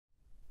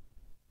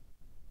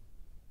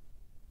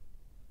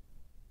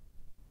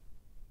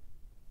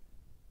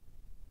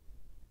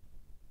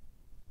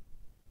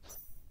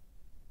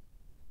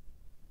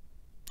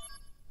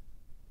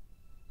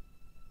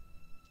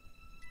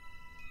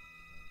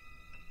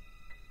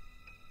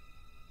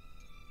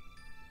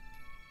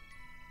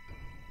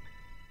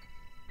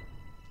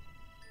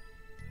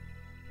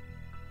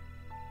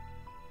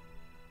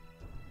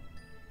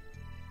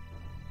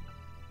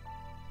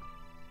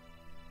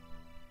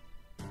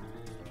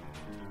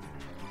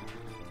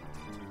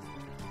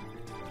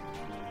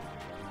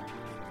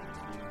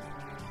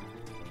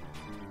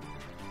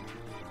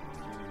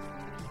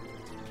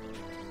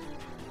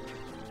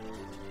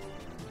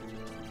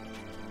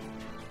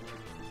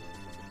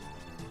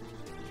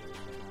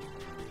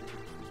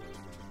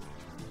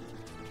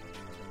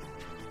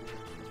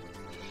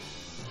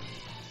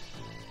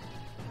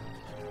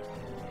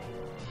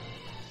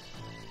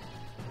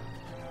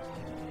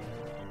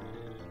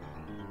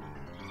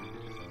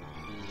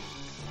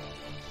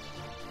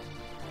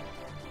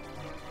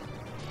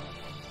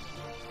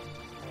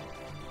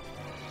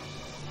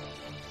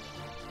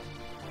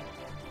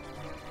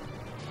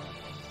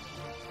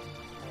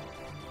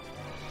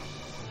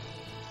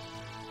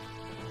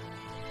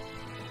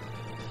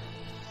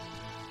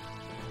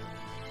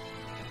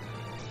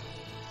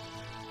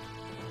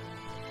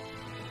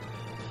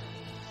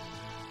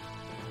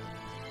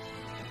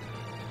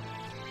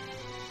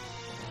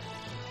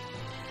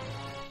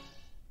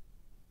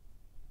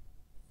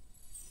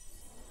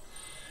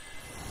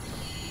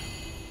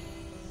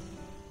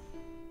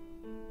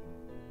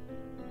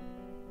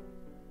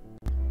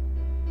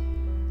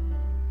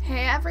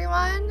Hey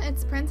everyone,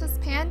 it's Princess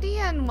Pandy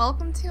and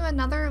welcome to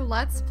another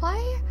Let's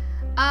Play.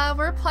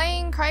 We're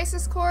playing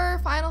Crisis Core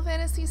Final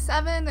Fantasy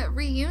VII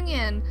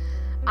Reunion.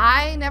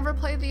 I never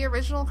played the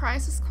original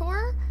Crisis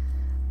Core.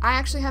 I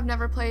actually have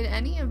never played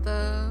any of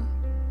the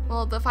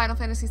Final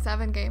Fantasy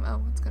VII game.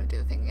 Oh, it's gonna do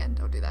the thing again,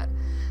 don't do that.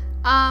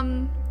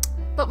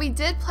 But we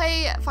did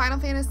play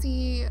Final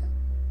Fantasy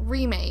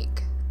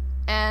Remake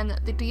and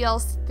the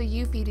DLC, the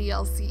Yuffie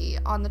DLC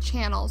on the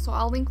channel, so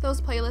I'll link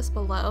those playlists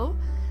below.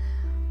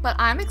 But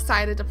I'm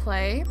excited to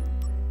play.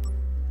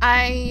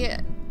 I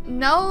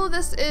know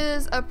this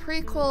is a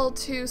prequel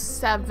to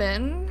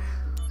 7.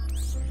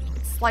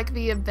 It's like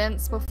the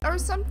events before or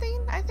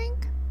something, I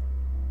think.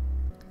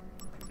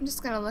 I'm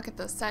just gonna look at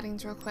the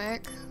settings real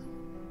quick.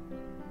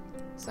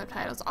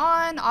 Subtitles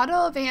on,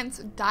 auto advance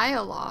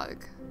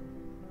dialogue.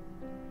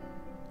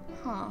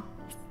 Huh.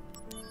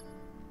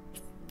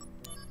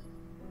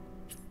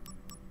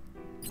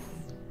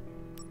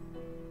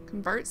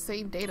 Convert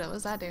save data, what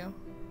does that do?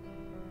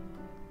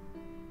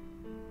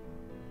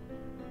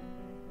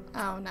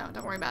 Oh no,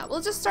 don't worry about it.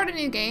 We'll just start a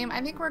new game. I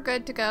think we're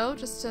good to go,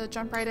 just to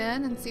jump right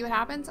in and see what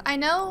happens. I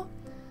know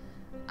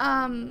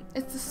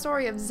it's the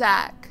story of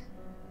Zack,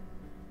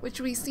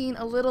 which we've seen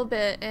a little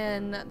bit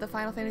in the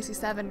Final Fantasy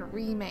VII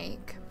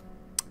Remake.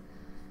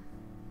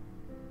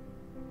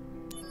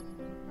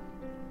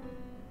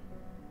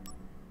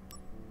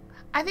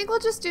 I think we'll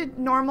just do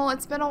normal.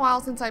 It's been a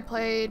while since I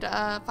played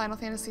Final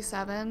Fantasy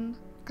VII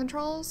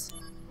controls.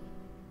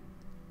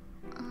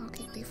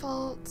 Okay,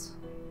 default.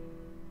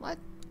 What?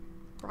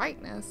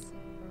 Brightness.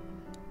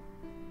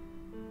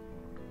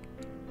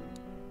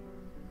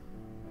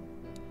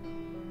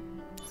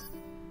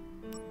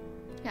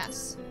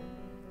 Yes.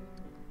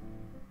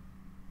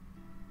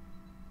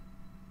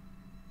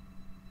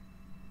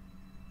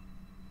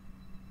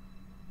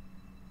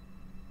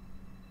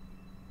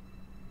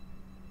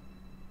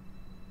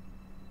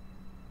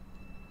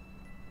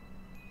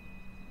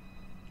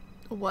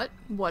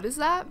 What is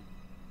that?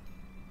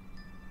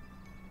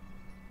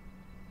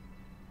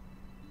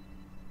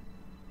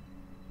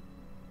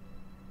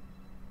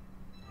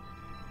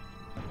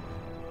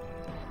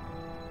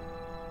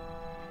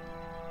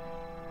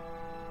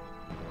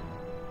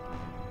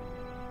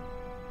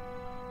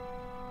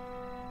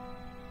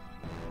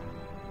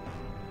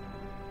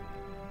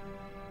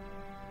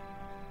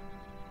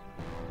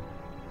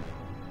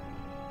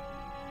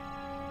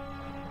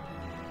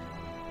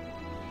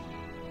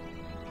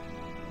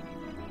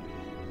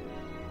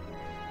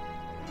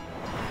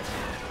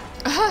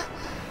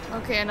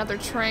 Okay, another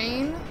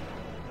train.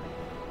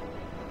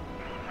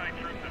 Thai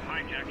troops have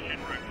hijacked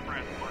Shinra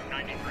Express, Mark 93-2.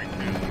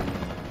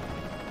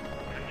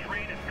 The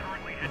train is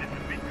currently headed to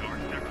Midgar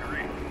Sector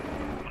 8.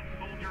 A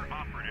soldier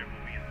operative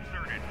will be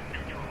inserted to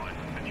neutralize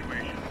the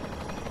situation.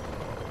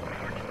 We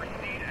are to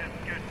proceed as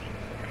scheduled.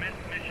 Commence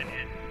mission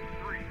in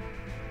 3,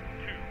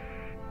 2,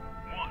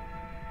 1.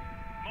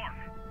 Mark.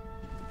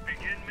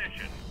 Begin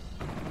mission.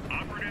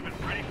 Operative is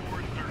ready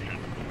for insertion.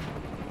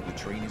 The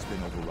train has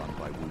been overrun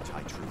by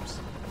Thai troops.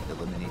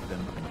 Eliminate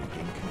them and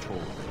regain control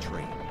of the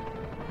train.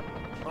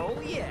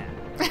 Oh yeah!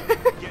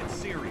 Get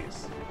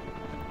serious.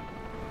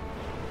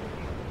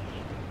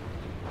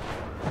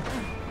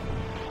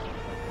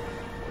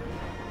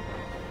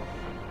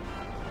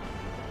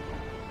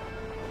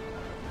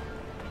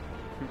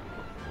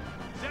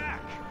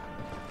 Zack!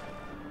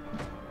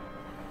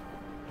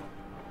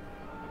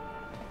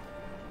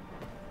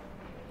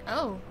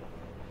 Oh.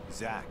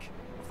 Zack,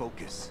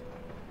 focus.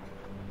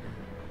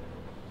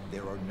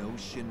 There are no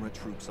Shinra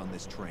troops on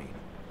this train.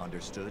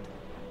 Understood?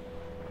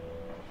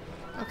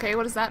 Okay,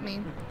 what does that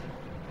mean?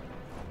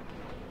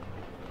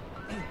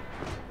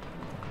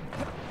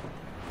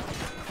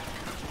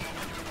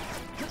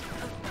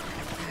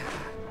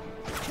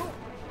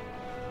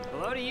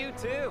 Hello to you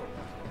too.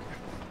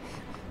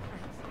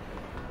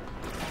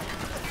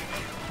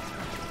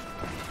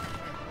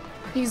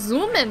 He's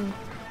zooming.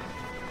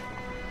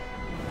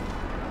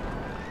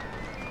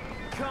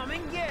 Come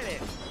and get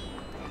it.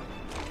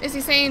 Is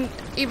he saying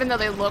even though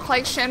they look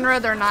like Shinra,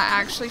 they're not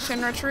actually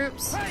Shinra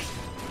troops? Hey.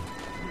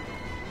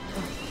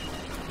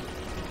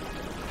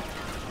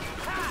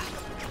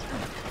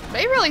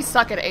 They really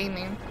suck at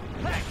aiming.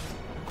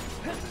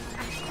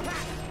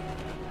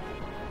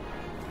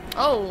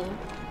 Oh.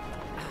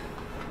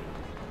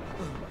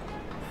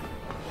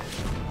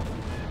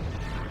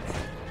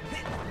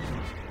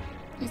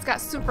 He's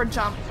got super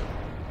jump.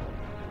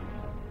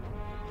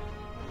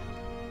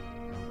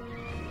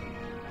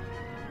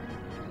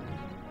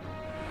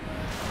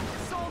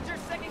 Soldier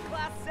second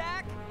class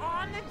Zack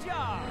on the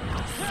job.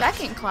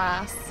 Second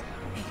class.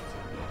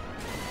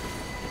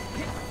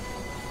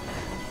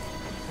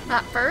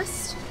 Not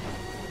first.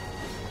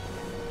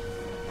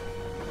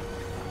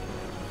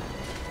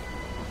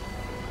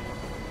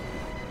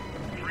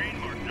 Train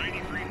Mark 93-2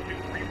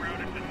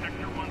 rerouted to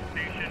Sector 1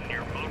 station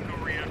near Mako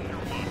Reactor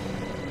 1.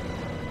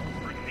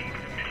 Proceed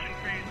to mission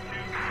phase 2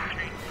 and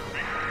change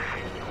surveillance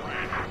phase to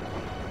red.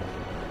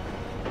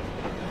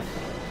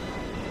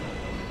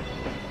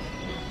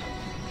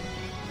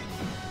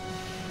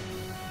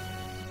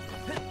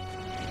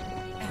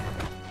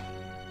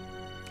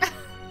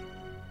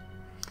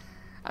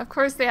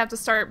 course they have to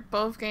start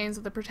both games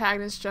with the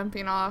protagonist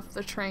jumping off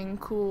the train.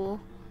 Cool.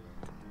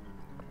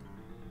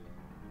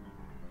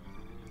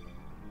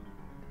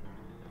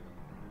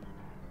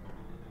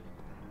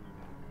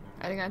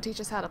 Are they gonna teach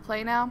us how to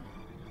play now?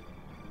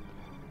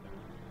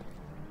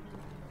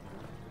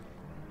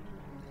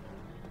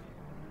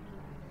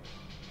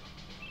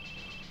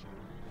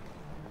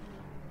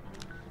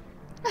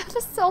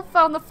 The cell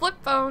phone, the flip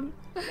phone.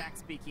 Zack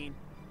speaking.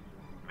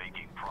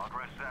 Making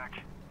progress,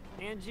 Zack?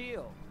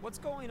 Angeal, what's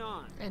going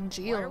on?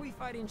 Angeal. Why are we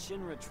fighting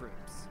Shinra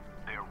troops?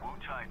 They are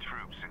Wu-Tai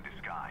troops in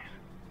disguise.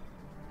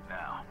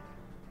 Now,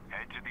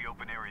 head to the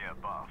open area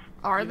above.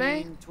 Are You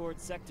they? mean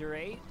towards Sector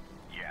 8?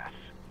 Yes.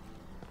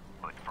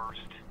 But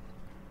first,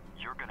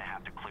 you're gonna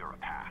have to clear a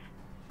path.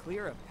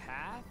 Clear a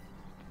path?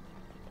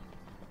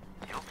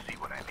 You'll see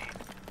what I mean.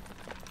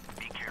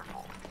 Be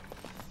careful.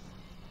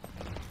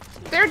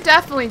 They're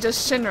definitely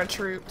just Shinra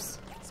troops.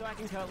 So I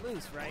can cut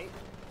loose, right?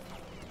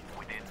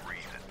 Within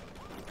reason.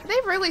 They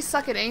really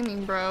suck at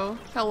aiming, bro.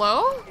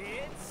 Hello?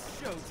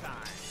 It's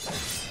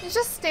showtime. He's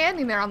just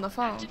standing there on the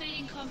phone.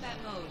 Activating combat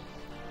mode.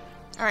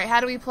 Alright, how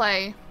do we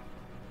play?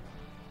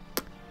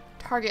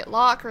 Target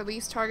lock,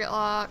 release target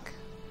lock.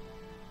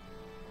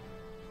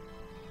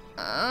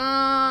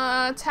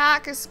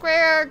 Attack is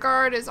square,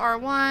 guard is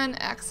R1,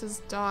 X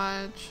is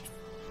dodge.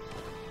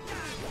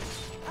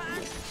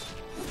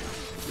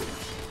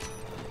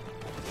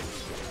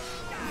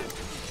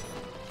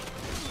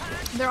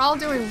 They're all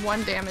doing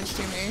 1 damage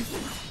to me.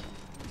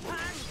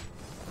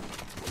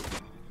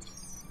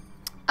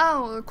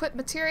 Oh, equip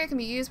materia can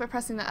be used by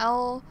pressing the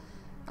L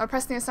or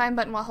pressing the assign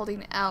button while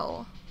holding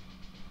L.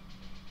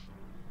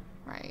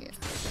 Right.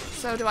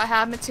 So do I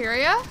have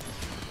materia?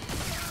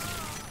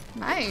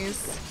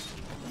 Nice.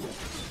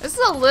 This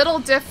is a little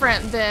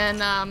different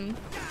than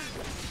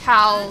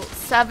how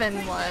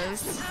 7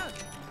 was.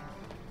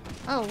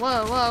 Oh,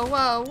 whoa, whoa,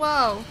 whoa,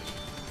 whoa.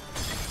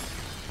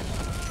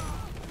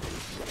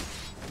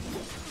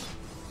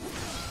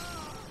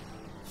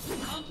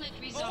 Conflict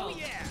resolved. Oh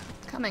yeah!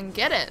 Come and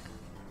get it.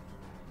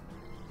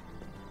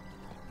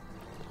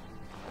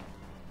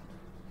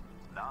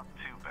 Not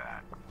too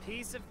bad.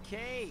 Piece of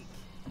cake.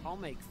 I'll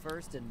make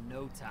first in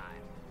no time.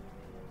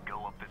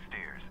 Go up the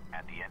stairs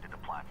at the end of the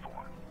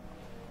platform.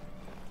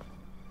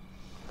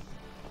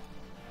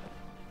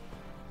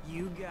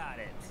 You got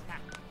it.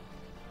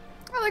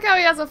 I like how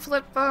he has a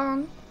flip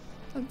phone.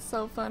 That's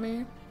so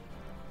funny.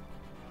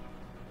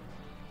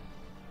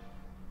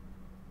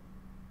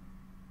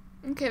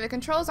 Okay, the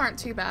controls aren't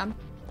too bad.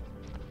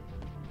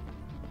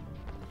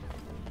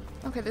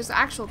 Okay, there's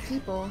actual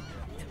people.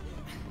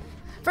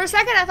 For a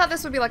second, I thought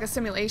this would be like a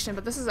simulation,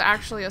 but this is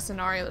actually a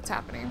scenario that's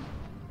happening.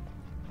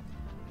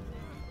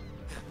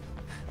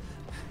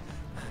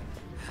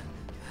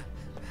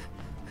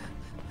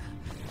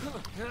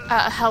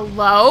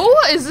 Hello?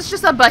 Is this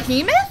just a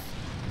behemoth?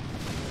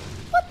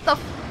 What the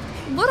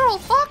literal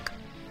fuck?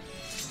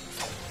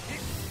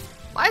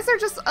 Why is there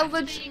just a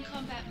Activating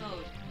combat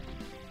mode.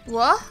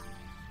 What?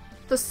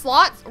 The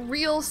slot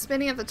reel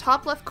spinning at the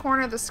top left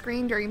corner of the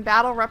screen during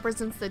battle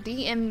represents the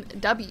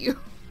DMW.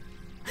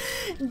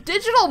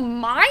 Digital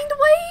mind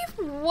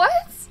wave?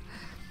 What?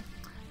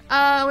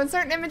 When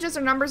certain images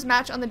or numbers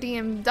match on the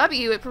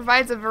DMW, it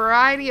provides a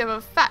variety of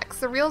effects.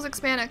 The reels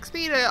expand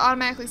XP to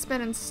automatically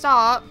spin and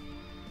stop.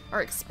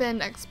 Or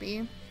expend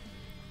XP.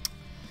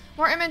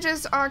 More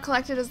images are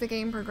collected as the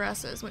game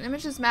progresses. When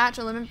images match,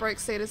 a limit break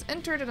state is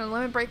entered and a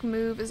limit break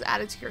move is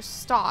added to your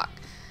stock.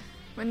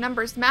 When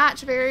numbers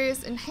match,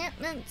 various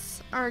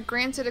enhancements are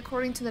granted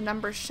according to the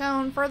numbers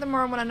shown.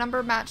 Furthermore, when a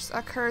number match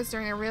occurs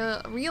during a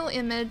real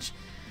image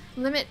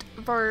limit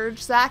verge,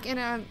 Zack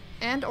and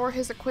or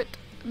his equipped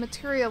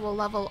material will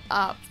level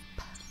up.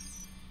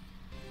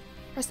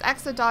 Press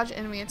X to dodge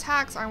enemy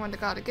attacks, R1 to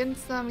guard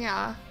against them,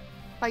 yeah.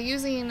 By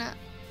using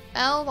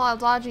L while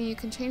dodging, you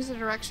can change the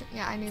direction.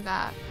 Yeah, I knew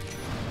that.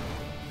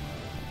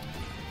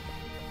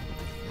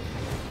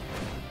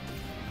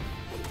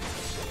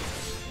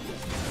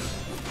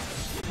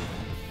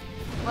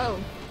 Whoa.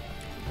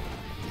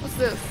 What's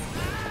this?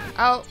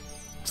 Oh.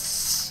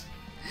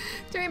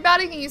 During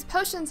battle, you can use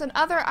potions and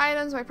other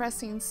items by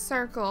pressing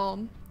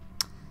circle.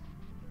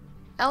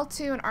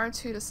 L2 and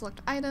R2 to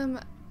select item,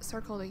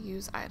 circle to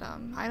use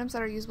item. Items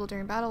that are usable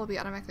during battle will be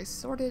automatically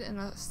sorted in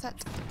a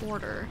set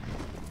order.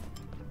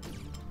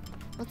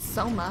 What's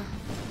Soma?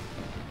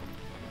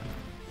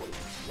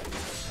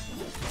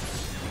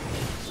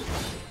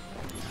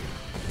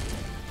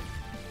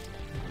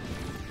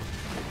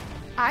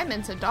 I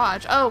meant to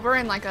dodge. Oh, we're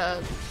in like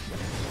a...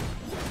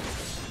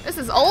 This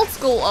is old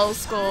school, old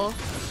school.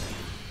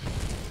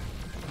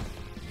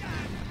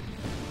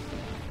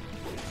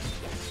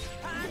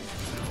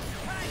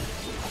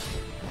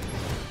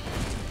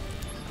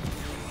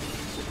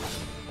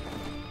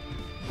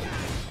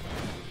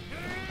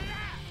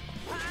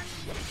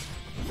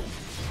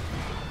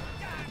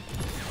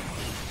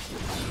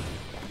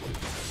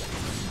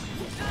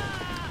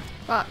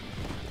 Fuck.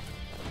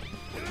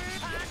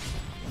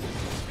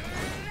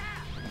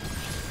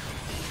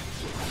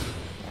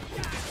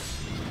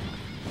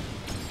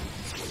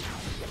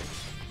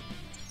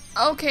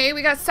 Okay,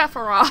 we got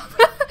Sephiroth.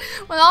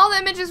 When all the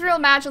images real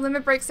match, a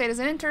limit break state is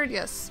entered,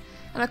 yes.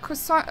 And a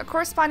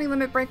corresponding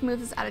limit break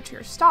move is added to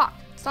your stock.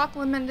 Stock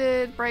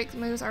limited break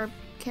moves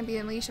can be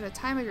unleashed at a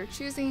time of your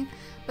choosing,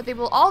 but they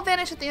will all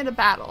vanish at the end of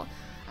battle.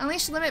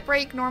 Unleash limit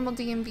break normal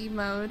DMV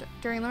mode.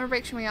 During limit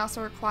breaks, you may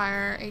also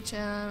require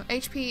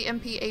HP,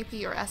 MP, AP,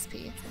 or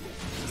SP.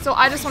 So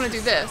I just want to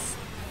do this.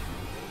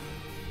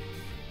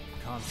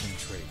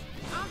 Concentrate.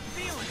 I'm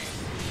feeling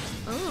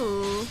it.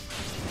 Ooh.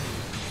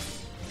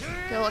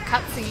 Feel a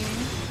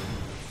cutscene.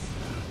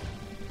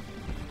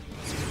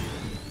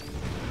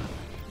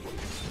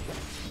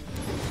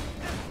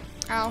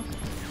 Ow.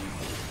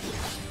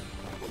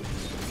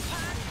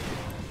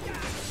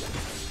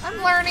 I'm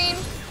learning.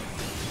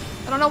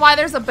 I don't know why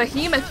there's a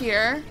behemoth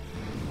here.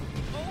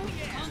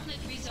 Conflict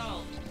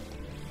resolved.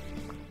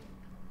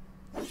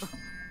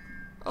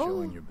 Oh.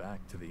 Showing your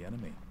back to the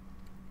enemy.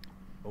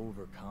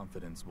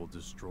 Overconfidence will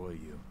destroy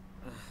you.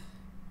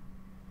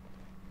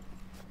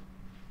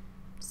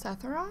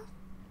 Sephiroth?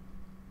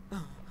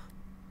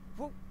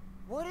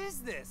 What is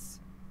this?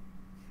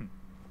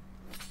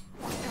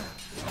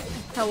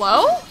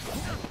 Hello?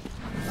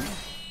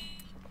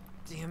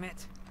 Damn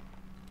it.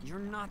 You're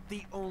not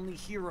the only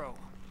hero.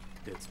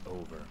 It's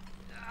over.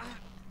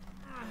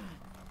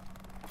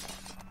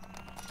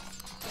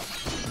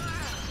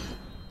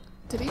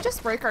 Did he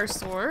just break our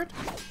sword?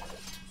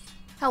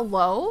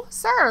 Hello?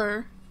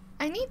 Sir?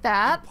 I need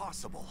that.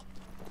 Impossible.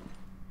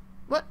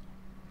 What?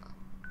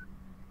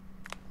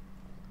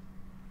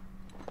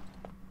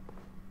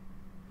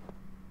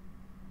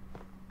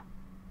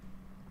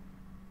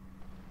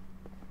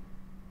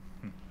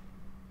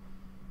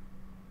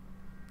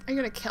 Are you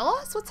gonna kill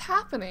us? What's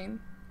happening?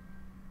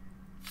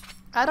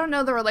 I don't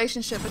know the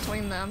relationship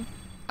between them.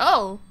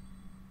 Oh.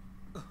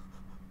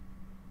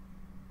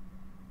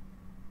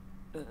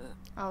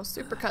 Oh,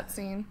 super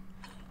cutscene.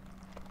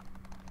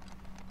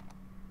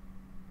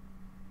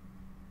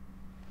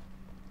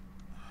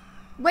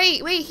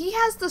 Wait, he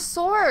has the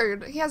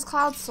sword. He has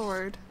Cloud's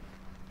sword.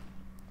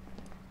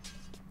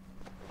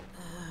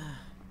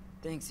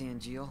 Thanks,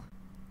 Angeal.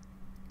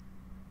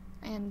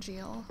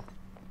 Angeal.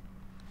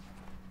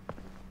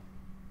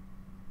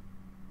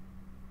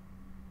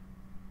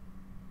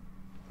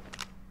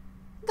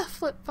 The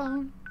flip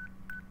phone.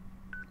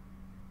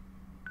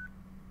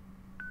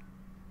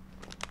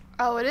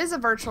 Oh, it is a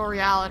virtual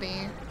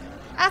reality.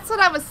 That's what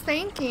I was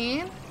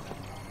thinking.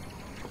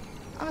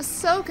 I was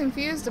so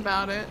confused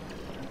about it.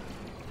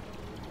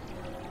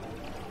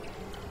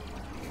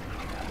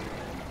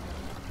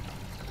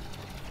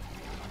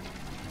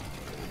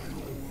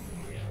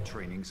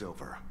 Training's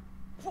over.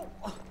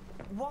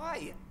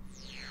 Why?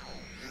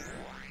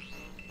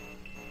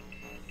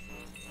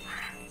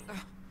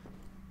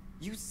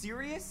 You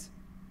serious?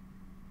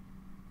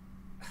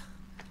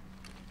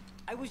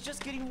 I was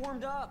just getting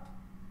warmed up.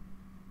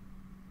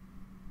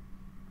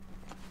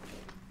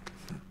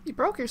 You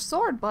broke your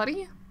sword,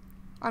 buddy.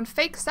 On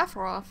fake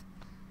Sephiroth.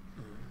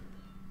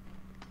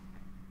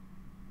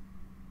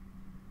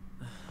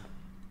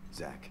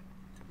 Zack.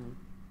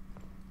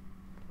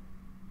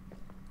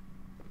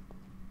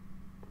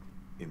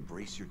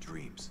 Embrace your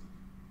dreams.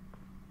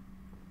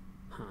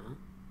 Huh?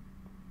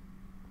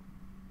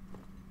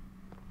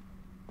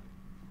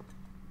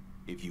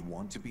 If you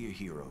want to be a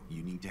hero,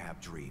 you need to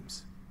have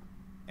dreams.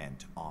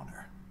 And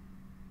honor.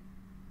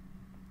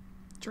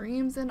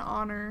 Dreams and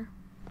honor.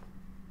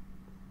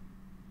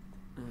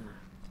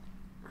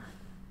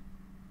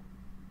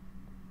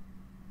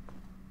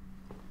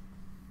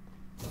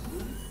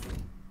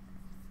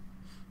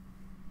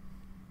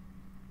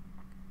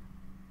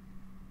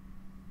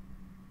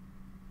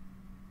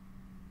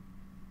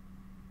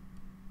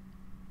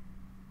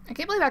 I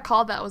can't believe I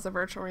called that was a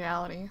virtual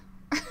reality.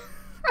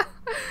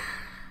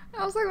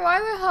 I was like, why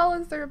the hell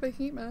is there a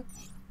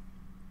behemoth?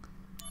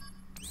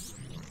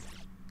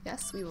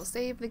 Yes, we will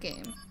save the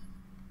game.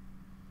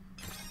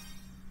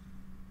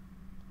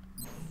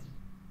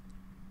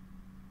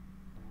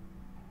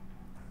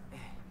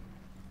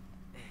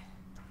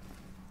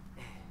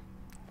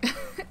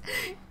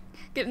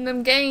 Getting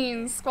them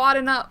gains,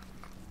 squatting up.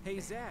 Hey,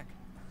 Zack.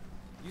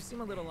 You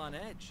seem a little on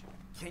edge.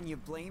 Can you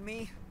blame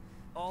me?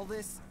 All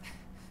this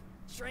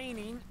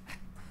training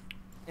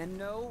and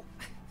no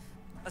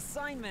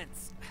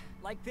assignments.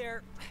 Like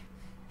they're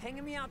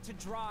hanging me out to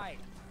dry.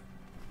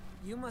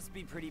 You must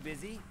be pretty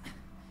busy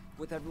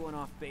with everyone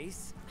off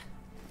base.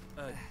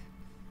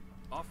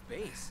 Off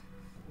base?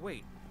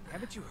 Wait,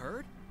 haven't you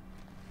heard?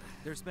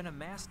 There's been a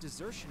mass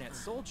desertion at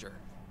Soldier.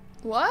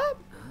 What?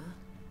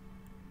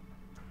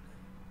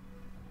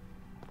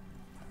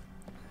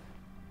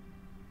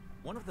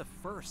 One of the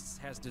firsts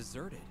has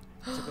deserted.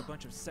 Took a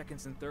bunch of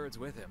seconds and thirds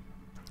with him.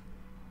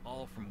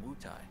 All from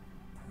Wutai.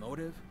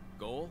 Motive,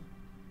 goal,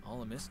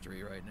 all a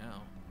mystery right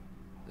now.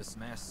 This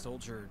mass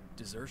soldier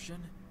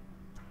desertion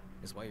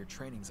is why your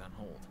training's on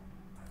hold.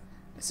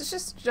 This is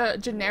just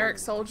generic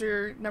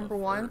soldier number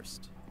one.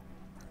 First.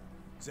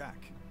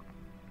 Zack,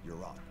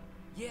 you're up.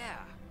 Yeah,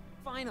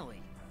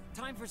 finally.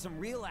 Time for some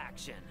real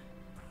action.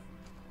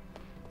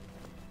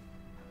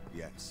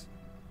 Yes.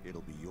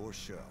 It'll be your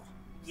show.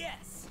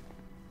 Yes!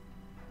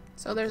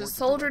 So there's a Report to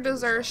soldier Director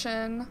Lazar.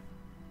 desertion,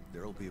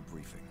 There'll be a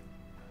briefing.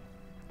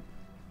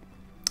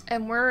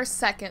 and we're a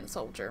second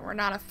soldier. We're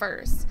not a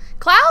first.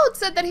 Cloud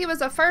said that he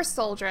was a first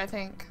soldier, I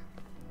think.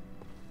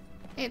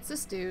 Hey, it's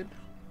this dude.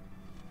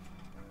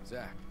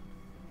 Zach.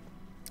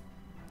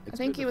 I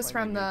think he was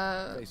from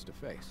the face to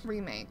face.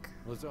 remake.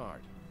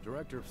 Lazard,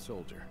 director of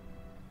Soldier.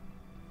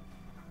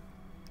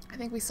 I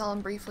think we saw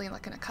him briefly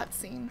like in a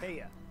cutscene.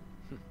 Hey,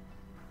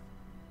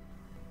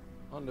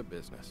 On to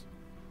business.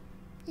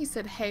 He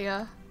said,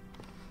 "Heya."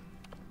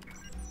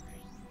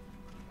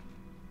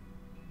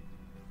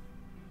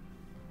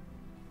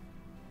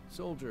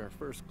 Soldier,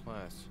 first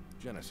class,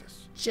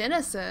 Genesis.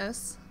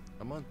 Genesis.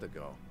 A month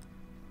ago,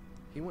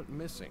 he went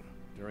missing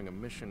during a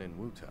mission in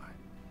Wutai.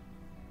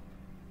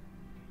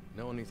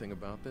 Know anything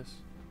about this?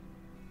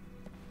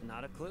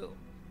 not a clue.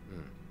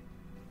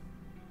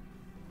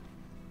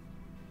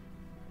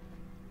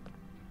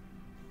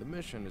 The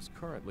mission is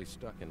currently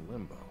stuck in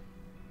limbo.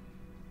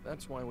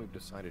 That's why we've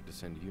decided to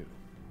send you.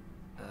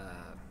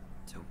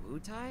 To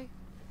Wutai?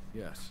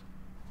 Yes.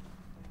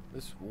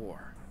 This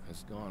war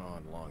has gone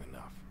on long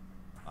enough.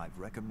 I've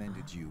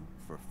recommended you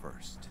for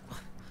first.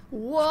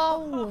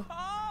 Whoa.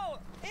 Oh,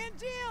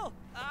 Angel!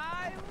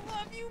 I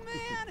love you,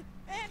 man!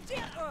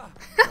 Angel!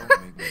 Don't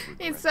make me regret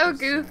He's so this,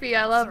 goofy.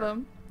 Zach. I love Sir.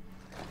 him.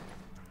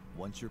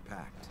 Once you're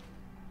packed,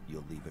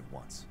 you'll leave at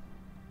once.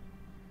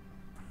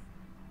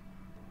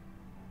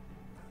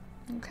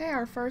 Okay,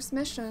 our first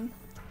mission.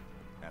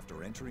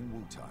 After entering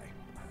Wutai,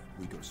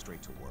 we go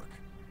straight to work.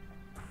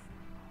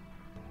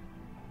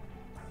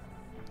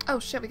 Oh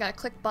shit, we gotta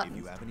click If buttons.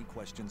 you have any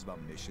questions about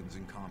missions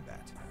and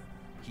combat,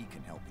 he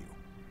can help you.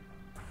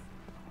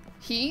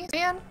 He?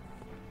 Man?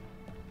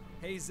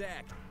 Hey,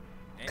 Zack.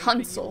 Anything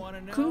you Kunsel.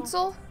 wanna know?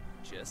 Kunsel?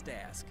 Just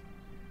ask.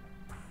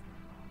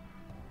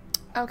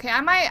 Okay,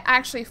 I might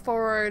actually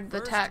forward the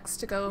First, text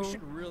to go we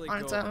should really on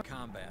go its over own.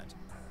 combat.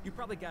 You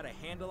probably got a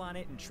handle on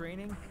it in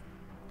training,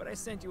 but I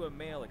sent you a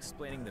mail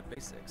explaining the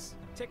basics.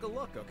 Take a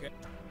look, okay?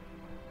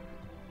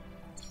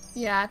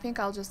 Yeah, I think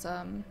I'll just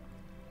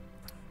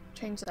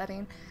change the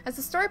setting. As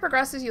the story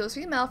progresses, you'll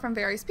receive mail from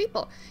various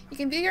people. You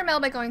can view your mail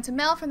by going to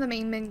Mail from the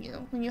main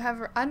menu. When you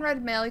have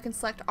unread mail, you can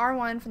select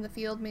R1 from the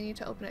field menu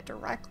to open it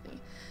directly.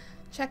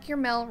 Check your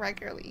mail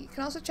regularly. You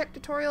can also check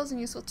tutorials and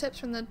useful tips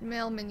from the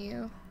mail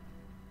menu.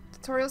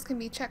 Tutorials can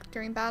be checked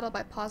during battle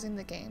by pausing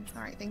the game.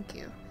 Alright, thank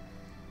you.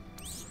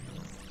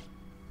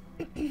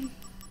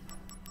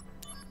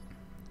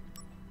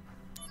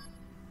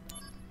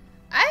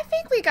 I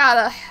think we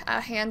got a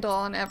handle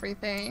on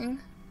everything.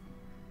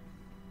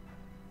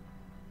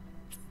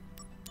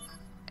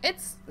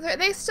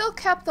 They still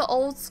kept the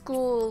old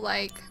school,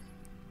 like,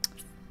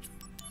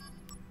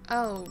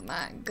 oh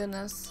my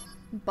goodness,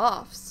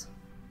 buffs.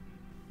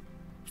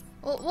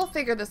 We'll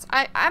figure this.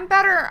 I'm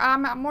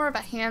more of a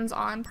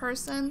hands-on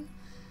person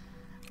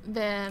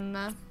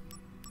than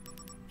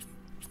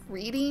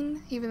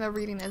reading, even though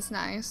reading is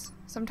nice.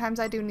 Sometimes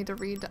I do need to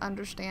read to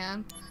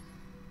understand.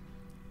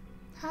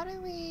 How do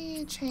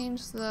we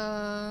change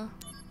the...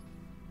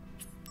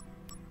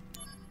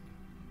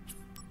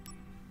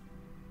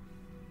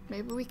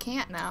 Maybe we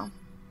can't now.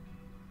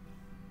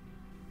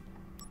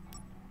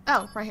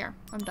 Oh, right here.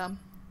 I'm dumb.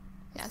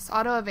 Yes,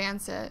 auto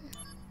advance it.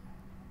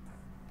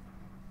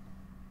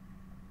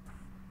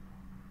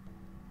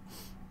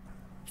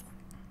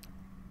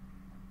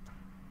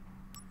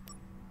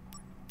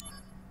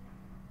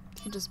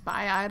 You can just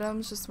buy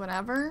items just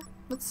whenever.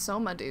 What's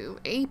Soma do?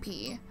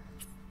 AP.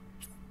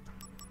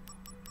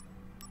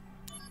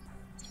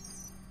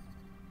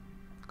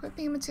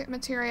 Equipping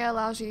materia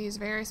allows you to use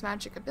various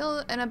magic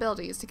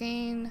abilities to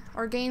gain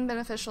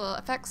beneficial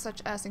effects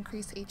such as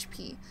increased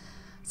HP.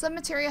 Some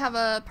materia have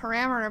a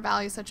parameter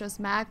value such as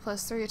mag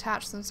plus 3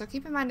 attached to them, so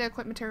keep in mind to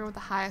equip materia with the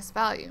highest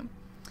value.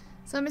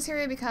 Some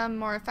materia become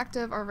more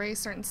effective or raise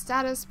certain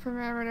status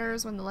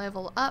parameters when the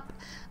level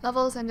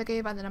is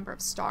indicated by the number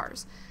of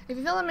stars. If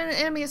you feel an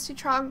enemy is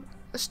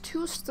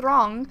too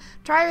strong,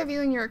 try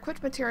reviewing your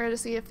equipped materia to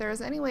see if there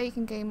is any way you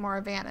can gain more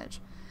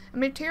advantage. A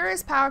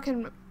materia's power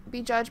can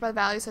be judged by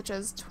values such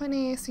as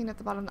 20, seen at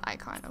the bottom of the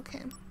icon.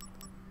 Okay.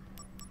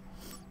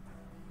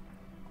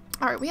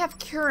 Alright, we have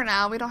Cure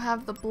now. We don't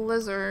have the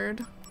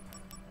Blizzard.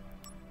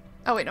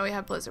 Oh wait, no, we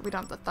have Blizzard. We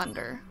don't have the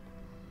Thunder.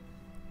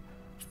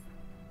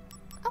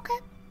 Okay.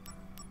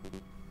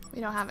 We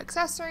don't have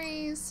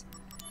accessories.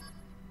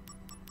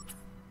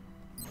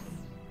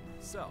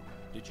 So,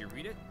 did you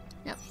read it?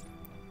 Yep.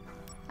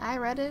 I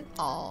read it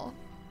all.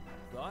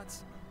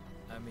 Thoughts?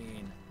 I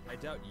mean, I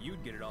doubt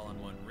you'd get it all in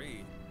one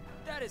read.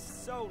 That is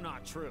so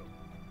not true.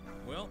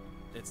 Well,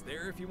 it's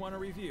there if you want to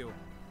review.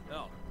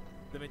 Oh,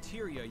 the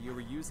materia you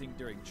were using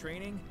during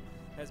training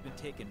has been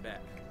taken back.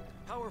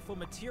 Powerful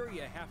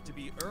materia have to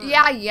be earned.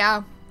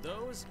 Yeah.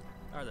 Those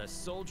are the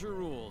soldier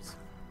rules.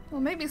 Well,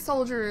 maybe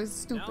Soldier is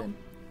stupid. Now,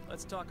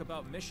 let's talk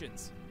about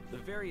missions. The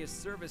various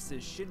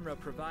services Shinra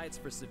provides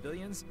for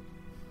civilians,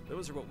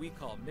 those are what we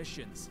call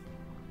missions.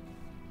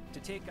 To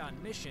take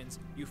on missions,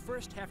 you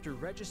first have to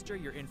register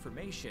your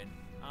information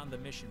on the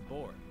mission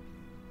board.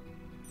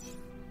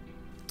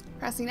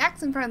 Pressing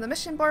X in front of the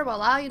mission board will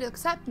allow you to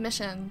accept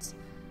missions.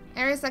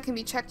 Areas that can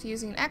be checked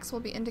using X will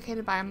be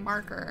indicated by a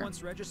marker.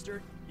 Once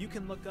registered, you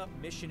can look up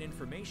mission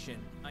information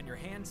on your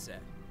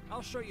handset.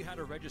 I'll show you how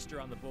to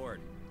register on the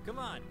board. Come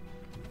on.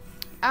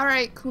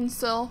 Alright,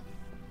 Kunzel.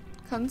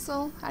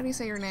 Kunzel? How do you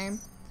say your name?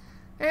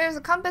 There's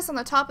a compass on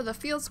the top of the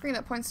field screen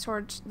that points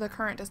towards the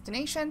current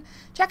destination.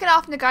 Check it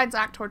often to guide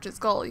Zack towards its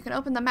goal. You can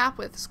open the map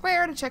with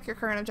square to check your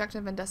current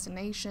objective and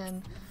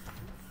destination.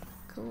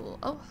 Cool.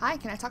 Oh, hi,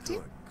 can I talk to you?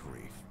 Good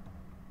grief.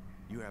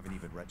 You haven't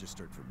even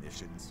registered for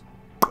missions.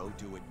 Go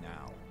do it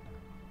now.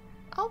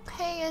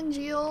 Okay,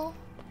 Angeal.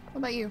 What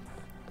about you?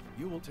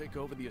 You will take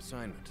over the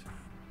assignment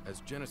as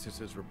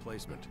Genesis's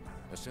replacement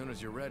as soon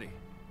as you're ready.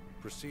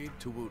 Proceed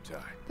to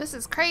Wutai. This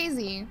is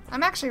crazy.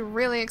 I'm actually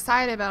really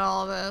excited about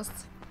all of this.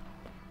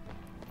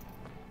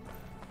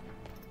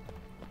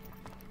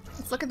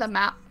 Let's look at the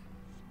map.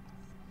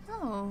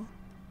 Oh.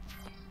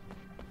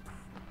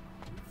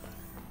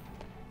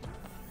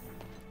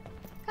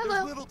 Hello.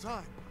 There's little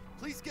time.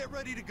 Please get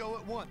ready to go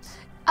at once.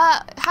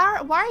 Why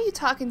are you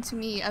talking to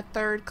me, a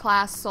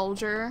third-class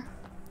soldier?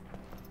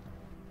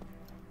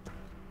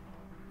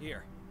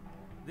 Here.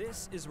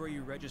 This is where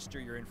you register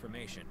your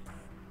information.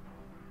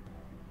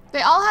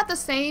 They all have the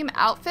same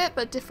outfit,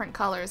 but different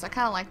colors. I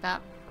kind of like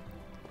that.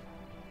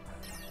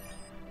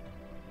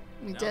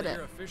 We Now did that it.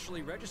 you're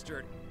officially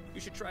registered, you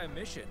should try a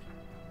mission.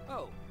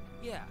 Oh,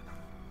 yeah.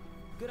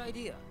 Good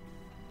idea.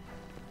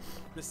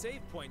 The save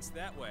point's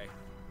that way.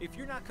 If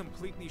you're not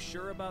completely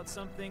sure about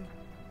something,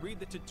 read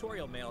the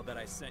tutorial mail that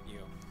I sent you.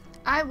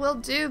 I will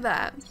do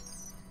that.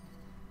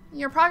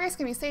 Your progress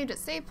can be saved at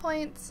save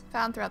points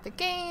found throughout the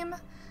game.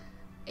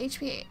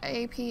 HP,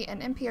 AP, and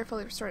MP are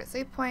fully restored at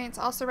save points.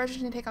 Also,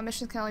 registering to take on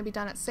missions can only be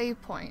done at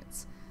save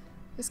points.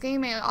 This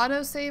game may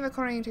auto-save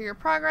according to your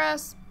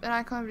progress. An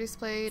icon will be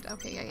displayed.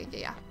 Okay,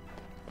 yeah.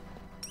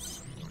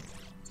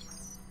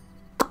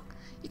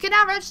 You can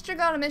now register to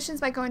go on missions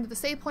by going to the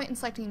save point and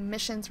selecting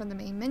missions from the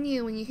main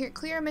menu. When you hit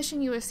clear a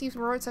mission, you receive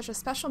rewards such as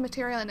special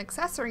material and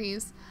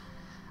accessories,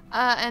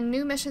 and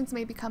new missions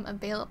may become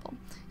available.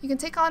 You can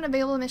take on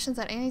available missions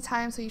at any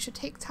time, so you should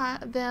take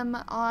them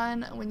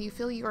on when you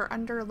feel you are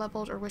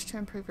under-leveled or wish to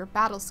improve your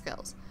battle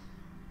skills.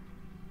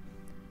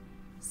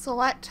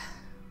 Select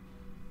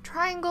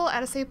triangle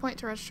at a save point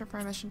to register for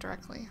a mission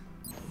directly.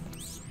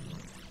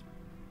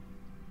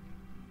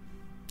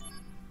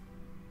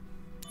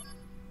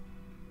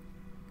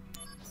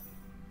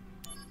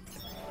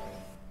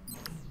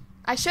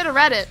 I should have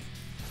read it.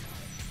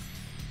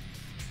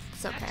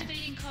 It's okay.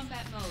 Activating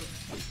combat mode.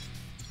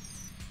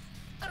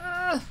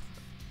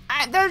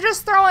 They're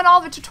just throwing all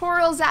the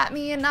tutorials at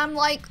me, and I'm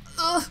like,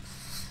 ugh.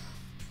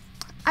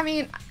 I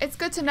mean, it's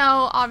good to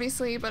know,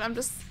 obviously, but I'm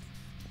just...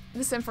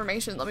 This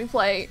information, let me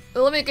play.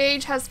 The limit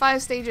gauge has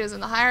 5 stages,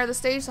 and the higher the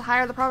stage, the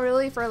higher the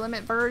probability for a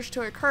limit verge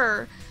to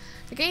occur.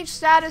 The gauge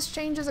status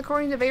changes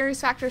according to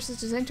various factors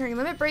such as entering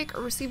limit break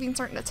or receiving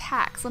certain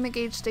attacks. Limit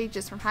gauge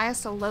stages from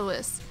highest to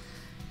lowest.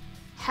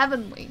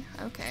 Heavenly.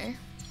 Okay.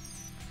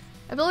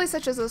 Abilities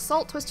such as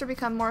Assault Twister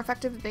become more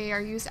effective if they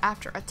are used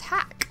after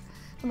attack.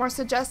 The more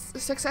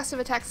successive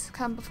attacks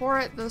come before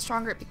it, the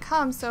stronger it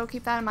becomes, so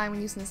keep that in mind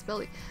when using this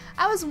ability.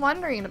 I was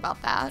wondering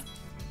about that.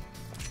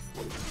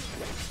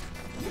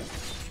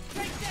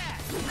 Take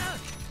that!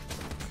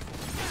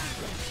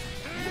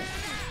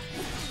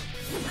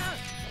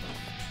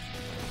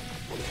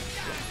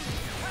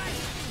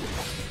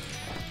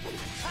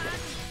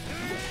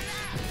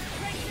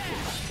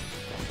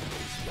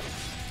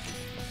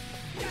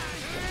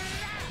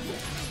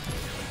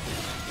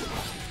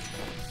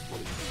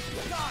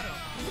 Got him!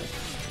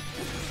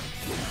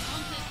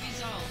 Conflict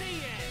resolved. The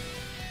end!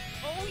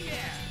 Oh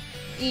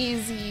yeah!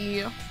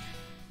 Easy.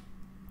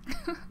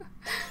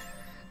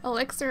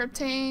 Elixir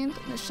obtained.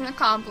 Mission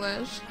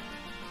accomplished.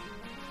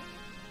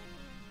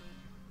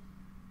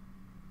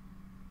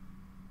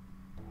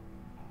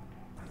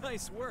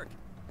 Nice work.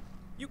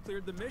 You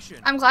cleared the mission.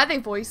 I'm glad they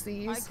voiced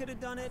these. I could have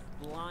done it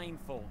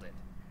blindfolded.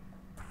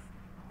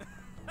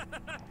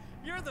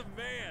 You're the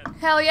man.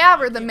 Hell yeah,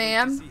 we're the Can't wait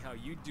to man. see how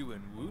you do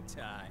in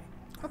Wutai.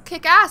 Well,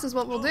 kick ass is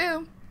what we'll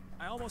do.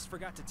 I almost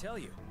forgot to tell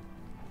you.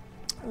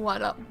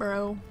 What up,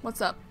 bro?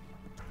 What's up?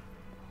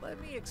 Let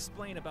me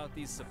explain about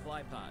these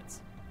supply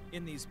pods.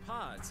 In these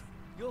pods,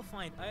 you'll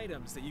find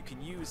items that you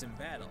can use in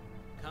battle.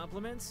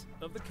 Compliments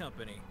of the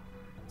company.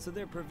 So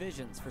they're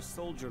provisions for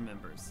soldier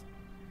members.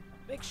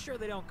 Make sure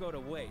they don't go to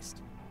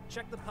waste.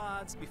 Check the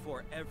pods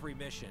before every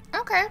mission.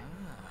 Okay.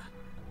 Ah,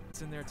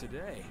 what's in there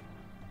today?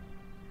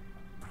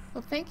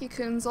 Well, thank you,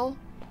 Kunzel.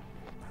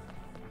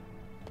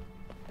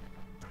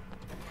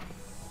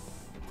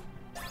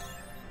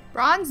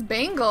 Bronze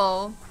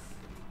Bangle.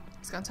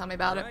 He's gonna tell me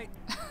about All right.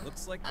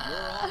 Looks like we're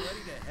all ready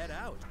to head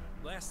out.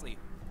 Lastly,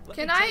 let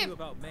Can me tell I- you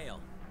about mail.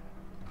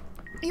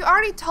 it. You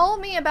already told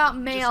me about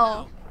Just mail.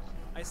 now,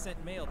 I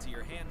sent mail to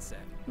your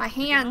handset. My You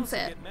can also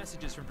handset. get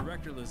messages from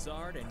Director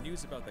Lazard and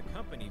news about the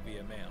company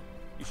via mail.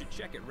 You should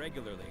check it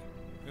regularly.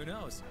 Who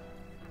knows?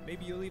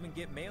 Maybe you'll even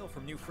get mail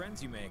from new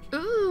friends you make.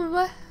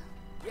 Ooh,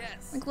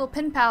 Yes! like little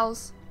pen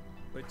pals.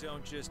 But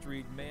don't just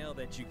read mail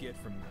that you get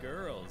from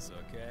girls,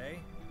 okay?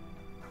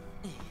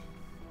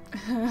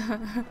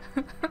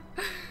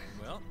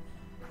 Well,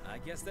 I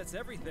guess that's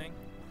everything.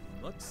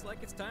 Looks like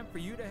it's time for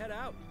you to head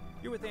out.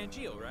 You're with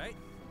Angel, right?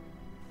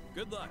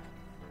 Good luck.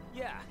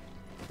 Yeah,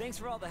 thanks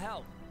for all the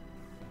help.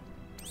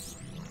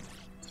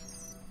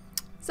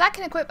 Zack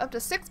can equip up to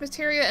 6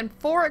 materia and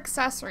 4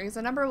 accessories.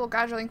 The number will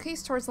gradually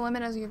increase towards the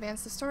limit as you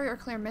advance the story or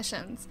clear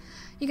missions.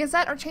 You can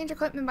set or change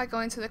equipment by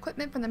going to the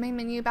equipment from the main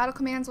menu. Battle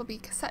commands will be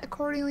set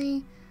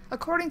according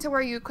to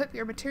where you equip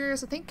your materials,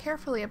 so think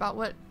carefully about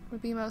what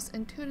would be most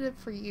intuitive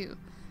for you.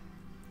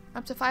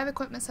 Up to 5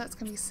 equipment sets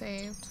can be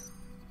saved.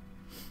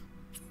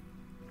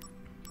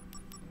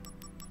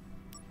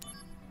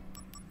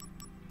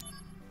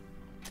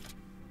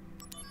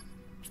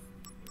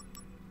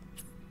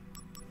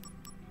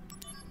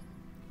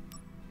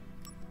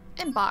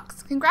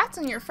 Inbox. Congrats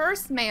on your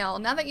first mail.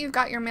 Now that you've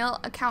got your mail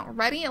account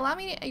ready, allow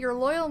me, your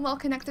loyal and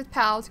well-connected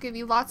pal, to give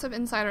you lots of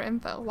insider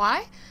info.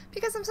 Why?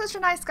 Because I'm such a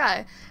nice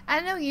guy.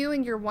 I know you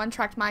and your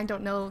one-tracked mind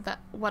don't know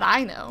what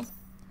I know.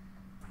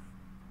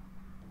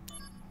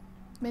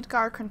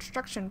 Midgar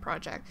Construction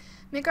Project.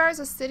 Midgar is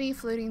a city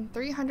floating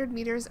 300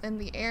 meters in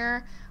the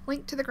air,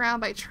 linked to the ground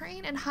by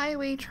train and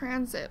highway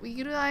transit. We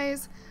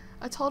utilize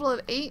a total of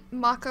 8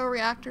 Mako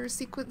reactors,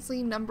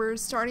 sequentially numbered,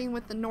 starting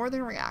with the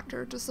northern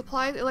reactor, to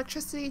supply the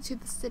electricity to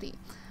the city.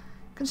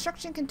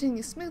 Construction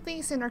continues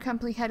smoothly. Center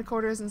Company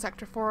headquarters in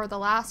Sector 4 are the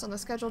last on the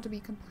schedule to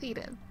be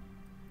completed.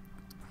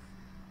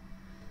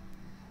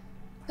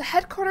 The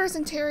headquarters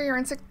interior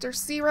in Sector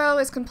 0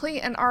 is complete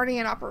and already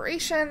in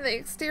operation. The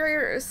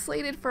exterior is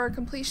slated for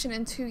completion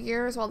in 2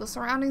 years, while the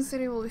surrounding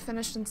city will be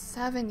finished in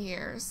 7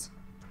 years.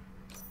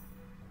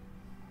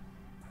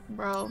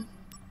 Bro.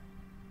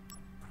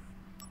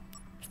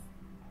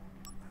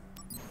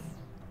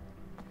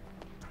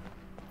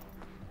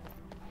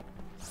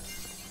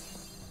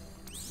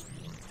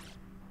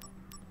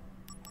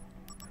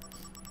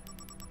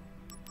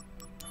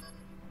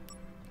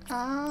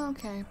 Oh,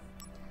 okay.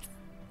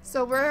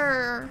 So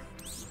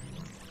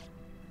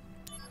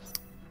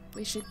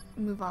we should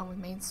move on with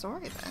main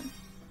story then.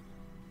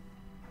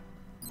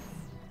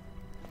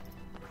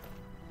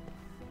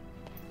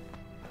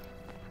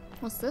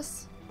 What's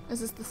this?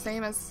 Is this the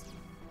same as...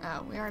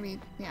 Oh, we already...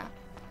 yeah.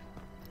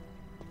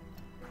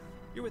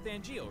 You're with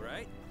Angel,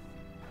 right?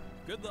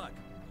 Good luck.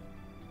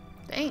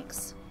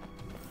 Thanks.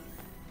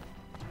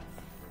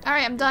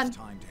 Alright, I'm done. It's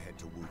time to head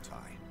to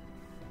Wutai.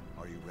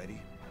 Are you ready?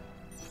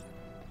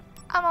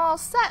 I'm all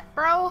set,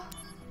 bro.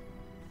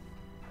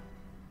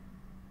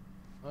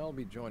 I'll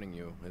be joining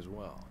you as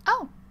well.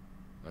 Oh.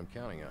 I'm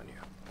counting on you.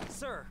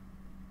 Sir.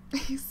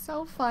 He's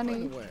so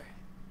funny. By the way,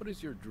 what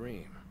is your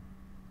dream?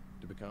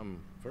 To become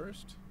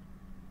first?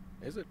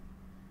 Is it?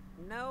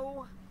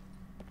 No.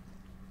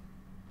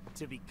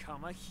 To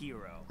become a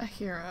hero. A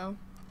hero.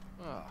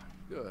 Ah,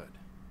 good.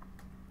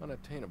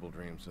 Unattainable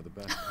dreams are the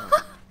best kind.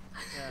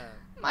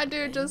 My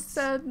dude just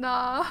said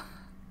nah.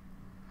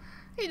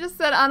 He just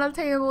said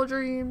unobtainable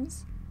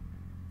dreams.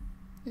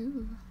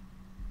 Ooh.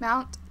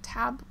 Mount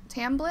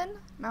Tamblin?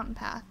 Mountain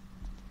Path.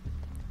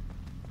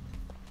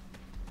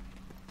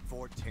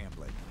 Fort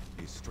Tamblin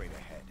is straight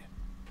ahead.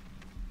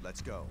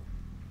 Let's go.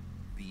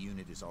 The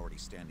unit is already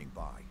standing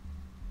by.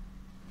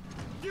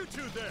 You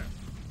two there!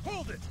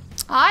 Hold it!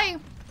 Hi!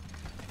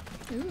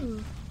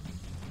 Ooh.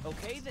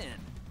 Okay then.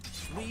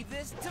 Leave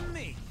this to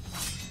me.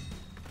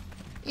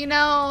 You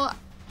know...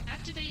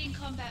 Activating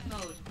combat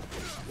mode.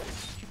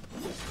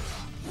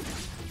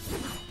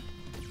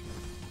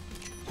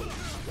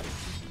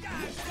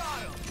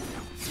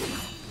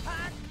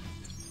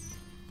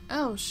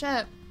 Oh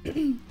shit.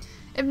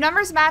 If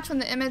numbers match when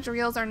the image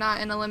reels are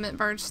not in a limit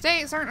merge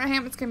state, certain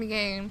enhancements can be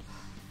gained.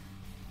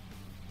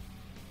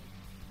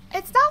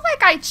 It's not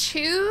like I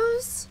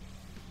choose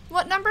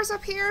what numbers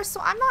appear, so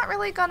I'm not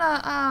really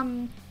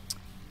gonna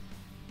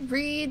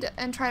read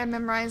and try to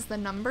memorize the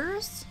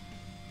numbers.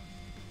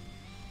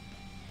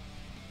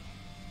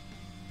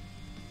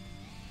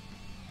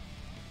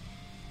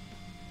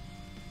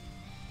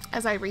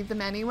 As I read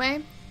them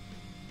anyway.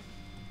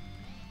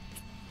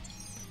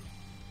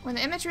 When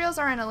the image reels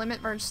are in a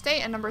limit merge state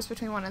and numbers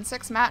between 1 and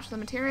 6 match, the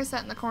material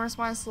set in the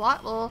corresponding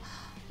slot will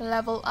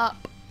level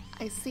up.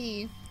 I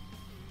see.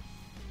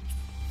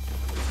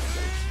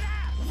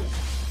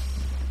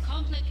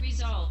 Conflict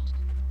resolved.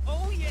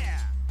 Oh yeah!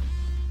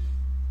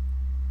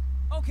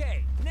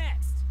 Okay,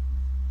 next.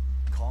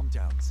 Calm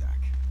down,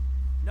 Zack.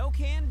 No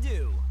can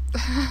do.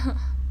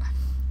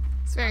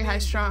 It's very high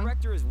The strung.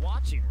 director is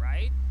watching,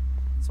 right?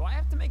 So I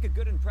have to make a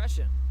good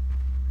impression.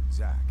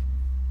 Zack.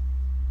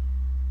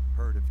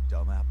 Heard of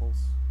dumb apples?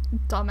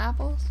 Dumb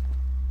apples?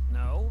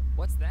 No?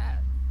 What's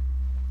that?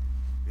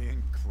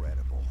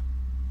 Incredible.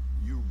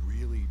 You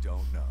really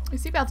don't know.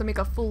 Is he about to make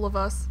a fool of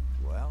us?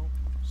 Well,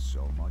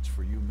 so much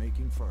for you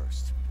making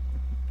first.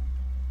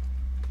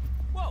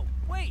 Whoa,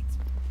 wait!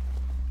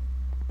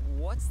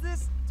 What's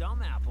this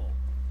dumb apple?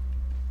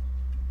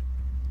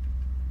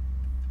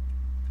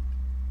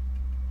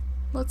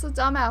 What's a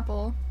dumb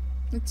apple?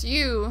 It's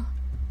you.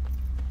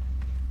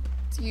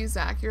 It's you,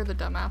 Zach. You're the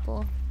dumb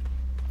apple.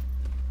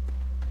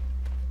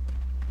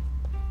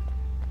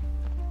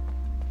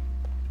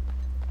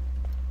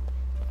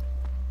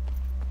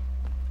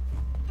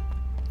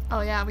 Oh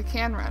yeah, we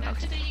can run. Okay.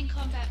 Activating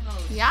combat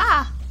mode.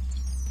 Yeah!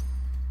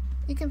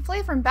 You can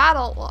flee from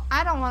battle. Well,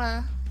 I don't want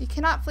to... You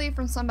cannot flee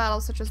from some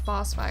battles such as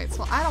boss fights.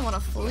 Well, I don't want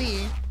to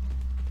flee.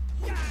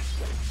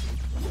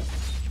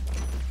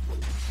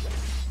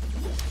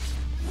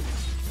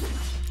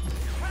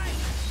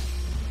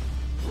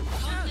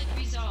 Conflict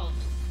resolved.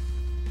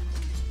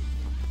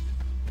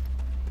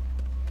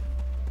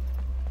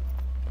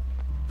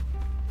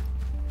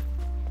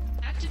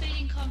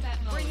 Activating combat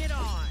mode. Bring it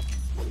on.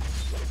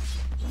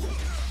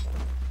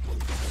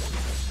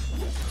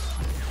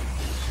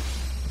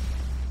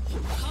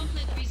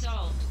 Conflict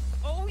resolved.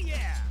 Oh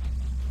yeah.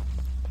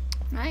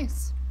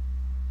 Nice.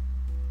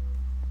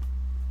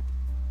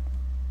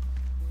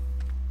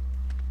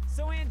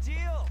 So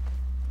Angeal,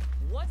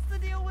 what's the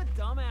deal with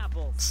dumb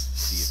apples?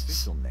 The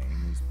official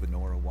name is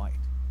Benora White.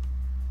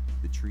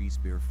 The trees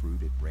bear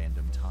fruit at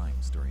random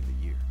times during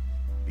the year.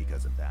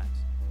 Because of that,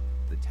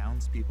 the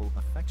townspeople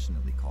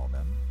affectionately call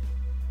them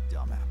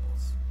dumb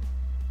apples.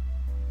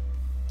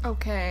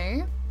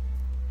 Okay.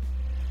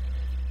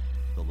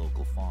 The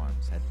local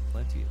farms had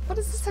plenty of them. What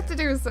does this have to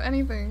do with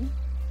anything?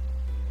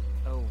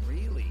 Oh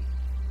really?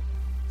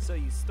 So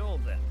you stole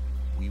them?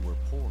 We were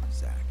poor,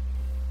 Zack.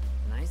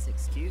 Nice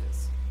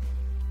excuse.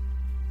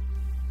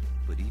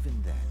 But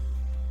even then,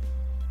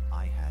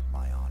 I had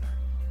my honor.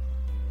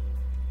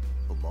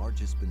 The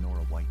largest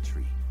Benora White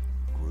tree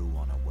grew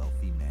on a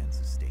wealthy man's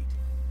estate.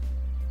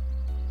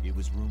 It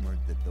was rumored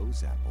that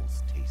those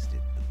apples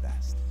tasted the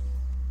best.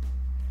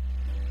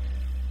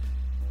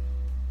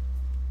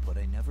 But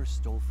I never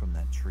stole from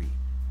that tree,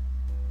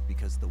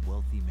 because the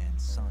wealthy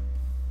man's son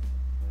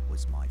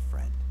was my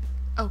friend.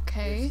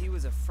 Okay. If he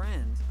was a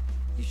friend,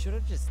 you should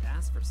have just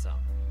asked for some.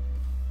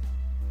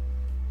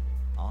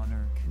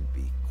 Honor can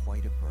be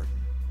quite a burden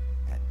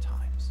at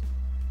times.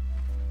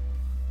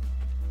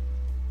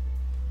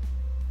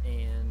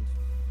 And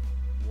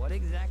what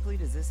exactly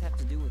does this have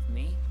to do with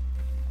me?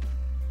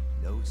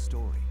 No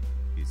story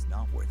is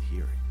not worth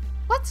hearing.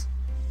 What?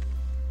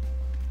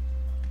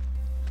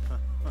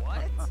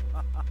 What?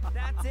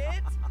 That's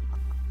it?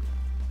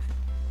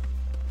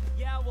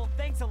 Yeah, well,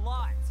 thanks a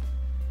lot.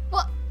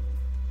 What?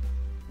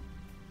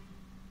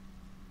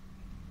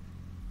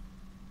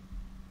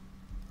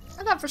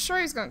 I thought for sure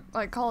he was gonna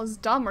like call us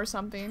dumb or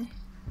something.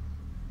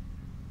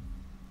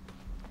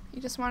 He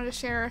just wanted to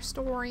share a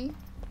story.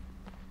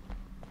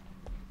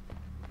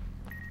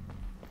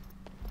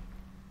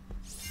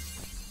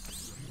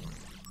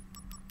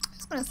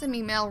 He's gonna send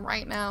me mail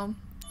right now.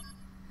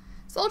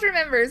 Soldier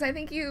members, I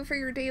thank you for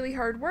your daily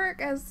hard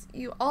work. As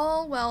you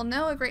all well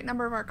know, a great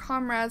number of our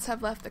comrades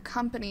have left the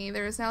company.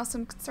 There is now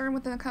some concern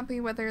within the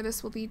company whether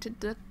this will lead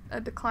to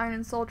a decline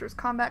in soldiers'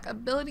 combat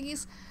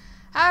abilities.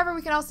 However,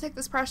 we can also take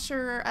this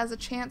pressure as a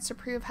chance to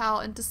prove how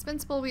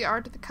indispensable we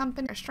are to the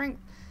company, our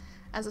strength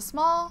as a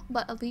small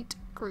but elite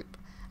group.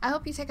 I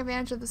hope you take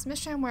advantage of this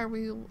mission where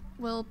we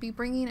will be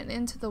bringing an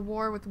end to the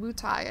war with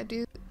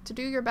Wutai. To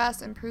do your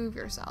best and prove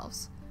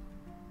yourselves.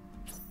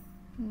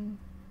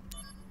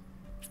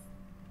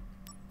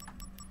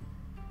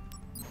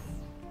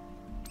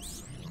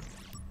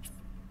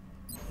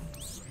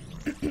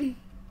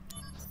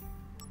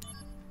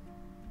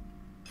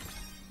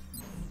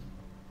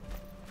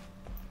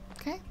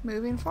 Okay,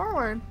 moving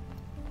forward.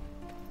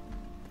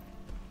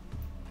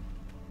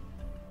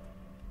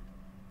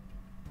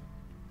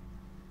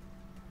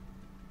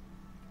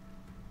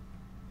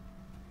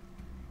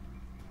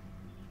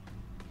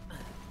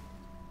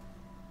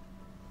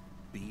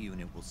 B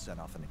unit will set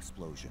off an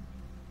explosion.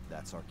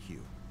 That's our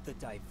cue. The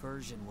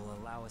diversion will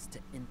allow us to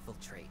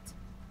infiltrate.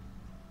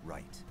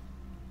 Right.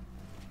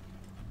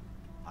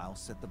 I'll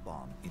set the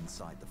bomb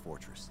inside the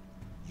fortress.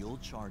 You'll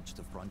charge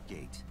the front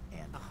gate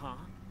and... Uh-huh.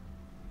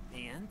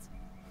 And?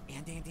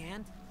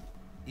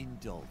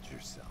 Indulge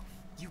yourself.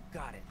 You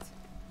got it.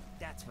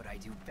 That's what I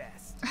do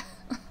best.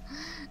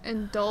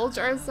 Indulge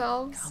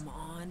ourselves. Come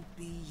on,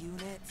 B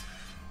unit.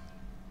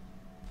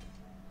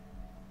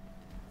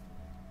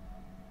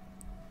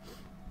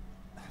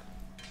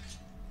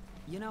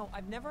 You know,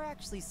 I've never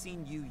actually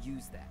seen you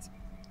use that.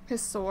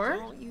 His sword?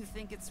 Don't you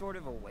think it's sort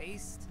of a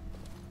waste?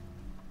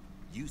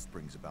 Use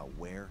brings about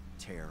wear,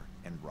 tear,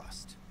 and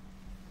rust.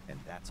 And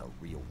that's a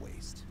real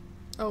waste.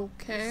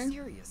 Okay. You're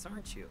serious,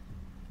 aren't you?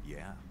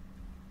 Yeah.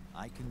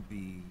 I can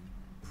be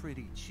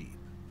pretty cheap.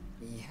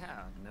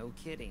 Yeah, no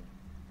kidding.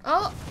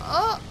 Oh,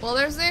 well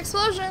there's the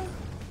explosion.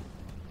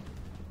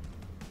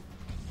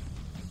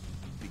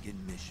 Begin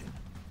mission.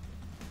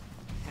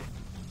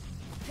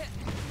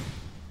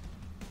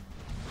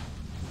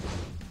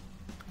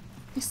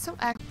 He's so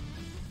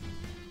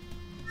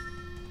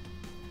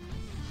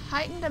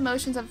heightened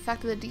emotions have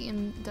affected the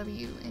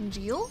DMW in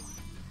Geel.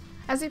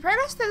 As we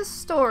progress through the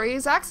story,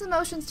 Zack's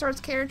emotions towards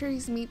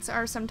characters he meets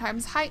are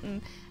sometimes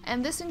heightened,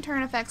 and this in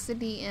turn affects the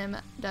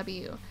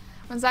DMW.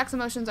 When Zack's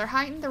emotions are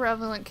heightened, the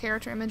relevant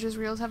character images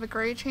reels have a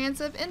great chance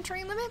of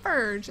entering the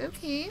Midverge.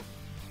 Okay.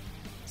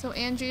 So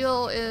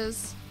Angeal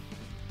is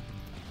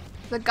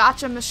the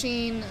gotcha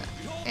machine.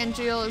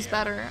 Angeal is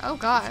better. Oh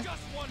god.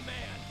 Just one man.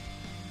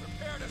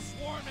 Prepare to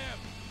swarm him.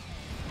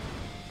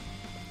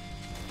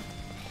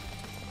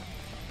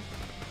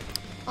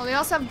 Oh, they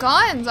also have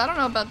guns. I don't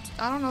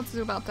know what to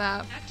do about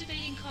that.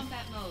 Activating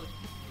combat mode.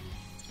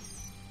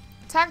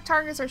 Attack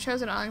targets are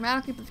chosen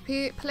automatically, but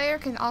the player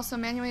can also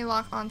manually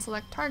lock on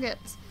select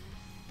targets.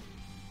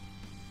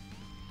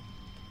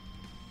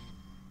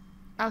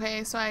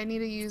 Okay, so I need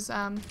to use,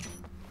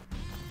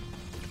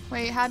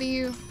 wait, how do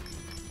you...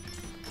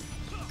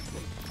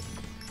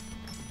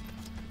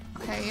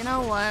 Okay, you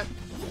know what?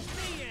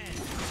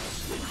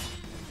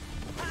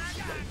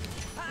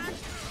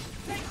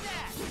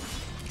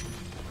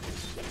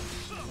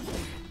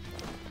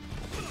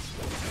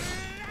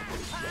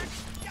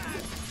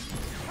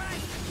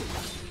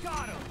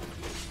 Got him.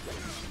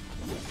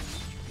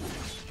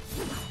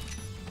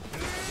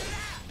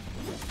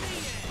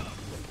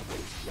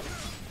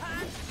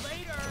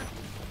 Later.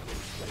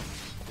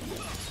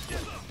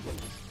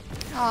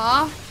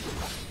 Aw.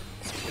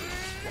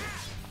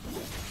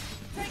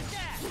 Take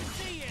that.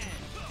 See ya.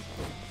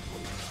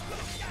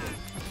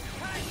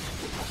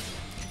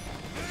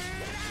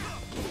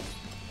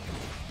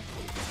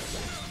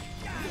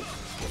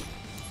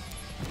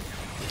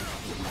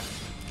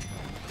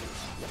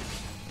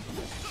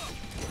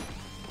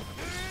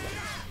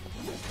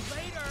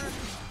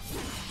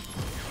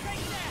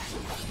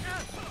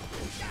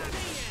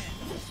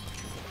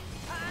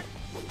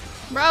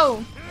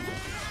 Bro.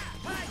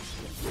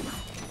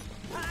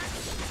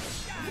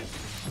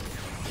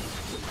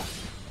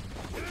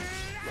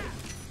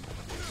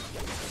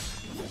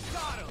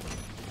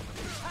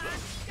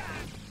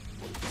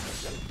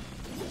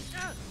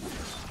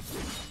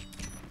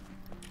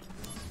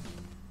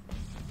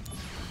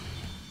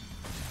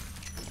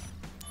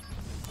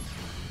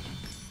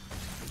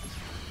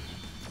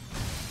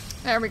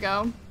 There we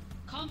go.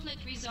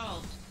 Conflict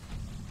resolved.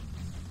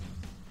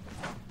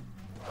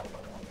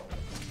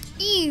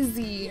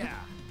 Easy. Yeah,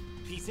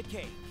 piece of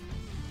cake.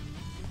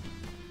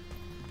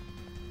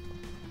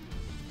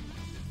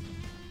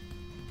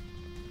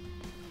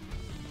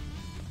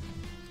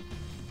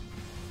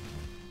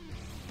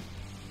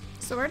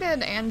 So where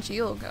did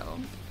Angeal go?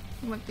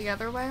 Went the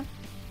other way?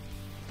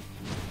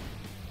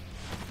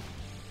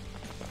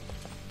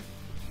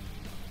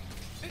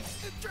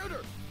 It's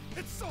intruder!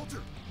 It's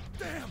soldier!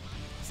 Damn!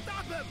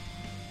 Stop him!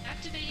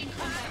 Activating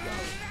combat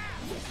mode.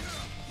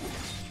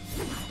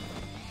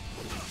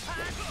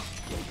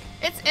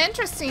 It's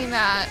interesting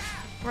that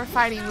we're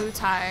fighting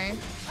Wutai,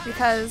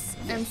 because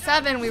in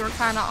 7 we were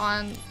kind of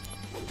on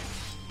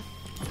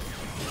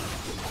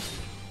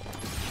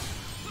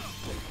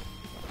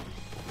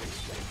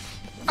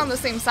the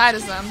same side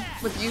as them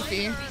with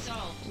Yuffie.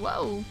 Resolved.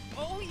 Whoa.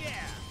 Oh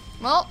yeah.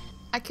 Well,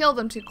 I killed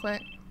them too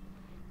quick.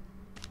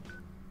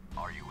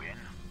 Are you in?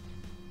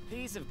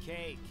 Piece of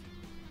cake.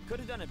 Could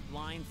have done it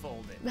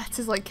blindfolded. That's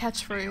his like Stay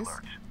catchphrase.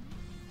 alert.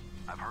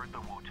 I've heard the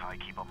Wutai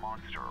keep a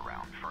monster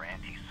around for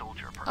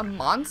anti-soldier purposes. A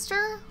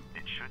monster?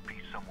 It should be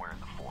somewhere in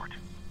the fort.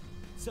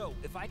 So,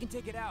 if I can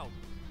take it out,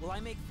 will I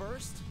make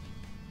first?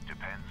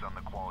 Depends on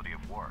the quality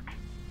of work.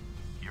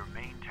 Your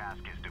main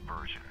task is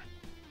diversion.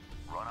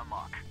 Run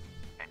amok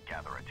and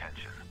gather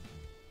attention.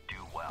 Do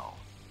well,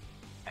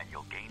 and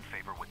you'll gain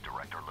favor with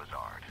Director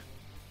Lazard.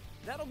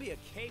 That'll be a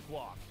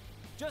cakewalk.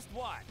 Just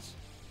watch.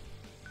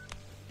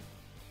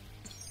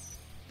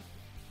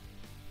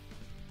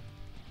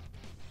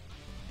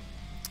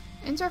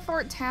 Enter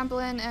Fort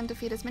Tamblin and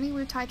defeat as many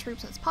Wutai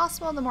troops as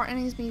possible. The more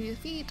enemies you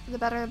defeat, the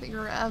better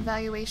your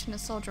evaluation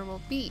as soldier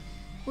will be.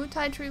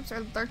 Wutai troops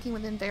are lurking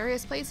within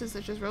various places,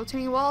 such as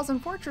rotating walls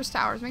and fortress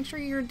towers. Make sure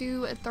you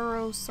do a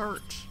thorough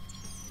search.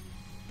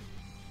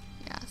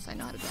 Yes, I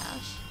know how to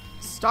dash.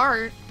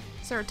 Start?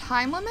 Is there a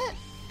time limit?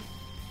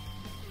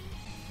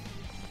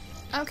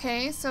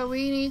 Okay, so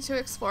we need to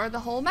explore the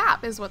whole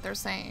map, is what they're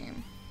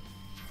saying.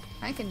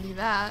 I can do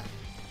that.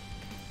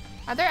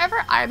 Are there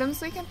ever items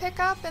we can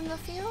pick up in the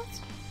field?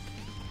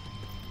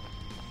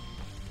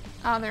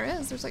 Oh, there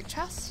is. There's like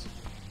chests.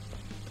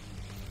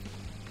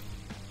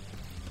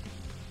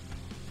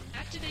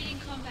 Activating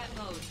combat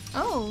mode.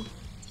 Oh.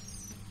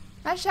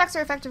 Magic attacks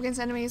are effective against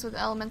enemies with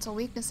elemental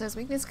weaknesses.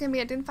 Weakness can be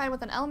identified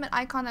with an element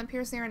icon that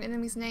appears near an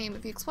enemy's name.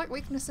 If you exploit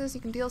weaknesses,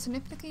 you can deal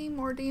significantly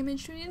more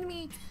damage to an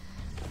enemy.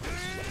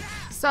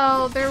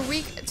 So they're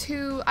weak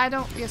to...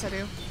 Yes, I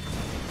do.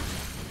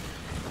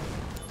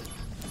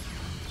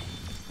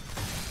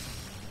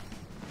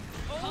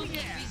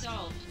 Conflict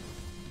resolved.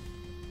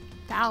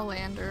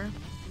 Valander.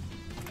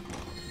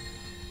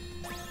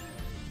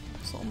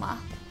 Solma.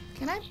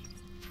 Can I?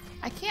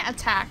 I can't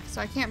attack,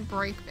 so I can't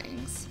break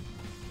things.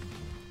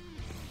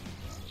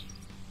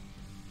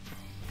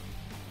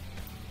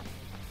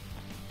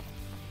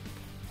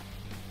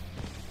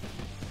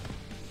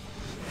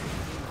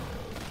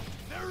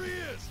 There he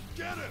is!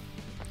 Get him!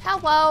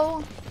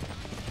 Hello.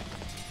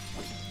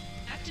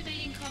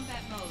 Activating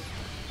combat mode.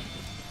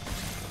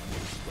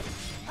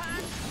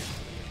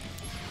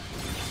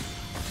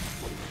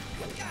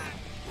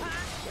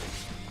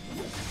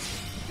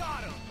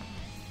 Got him.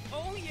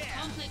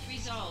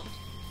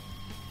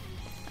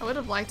 would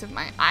have liked if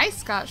my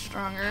ice got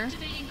stronger.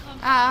 Activating combat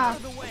Ah. Out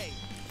of the way.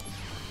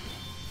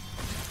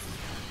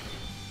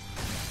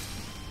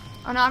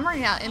 Oh no, I'm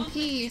running out. Conflict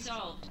MP.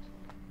 resolved.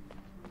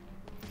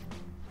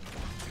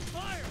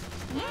 Fire!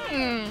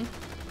 Hmm.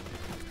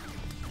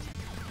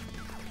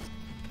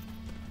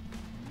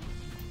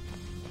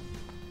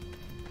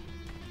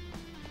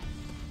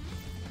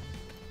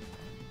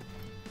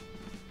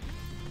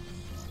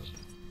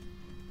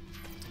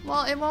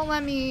 Well, it won't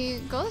let me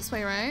go this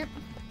way, right?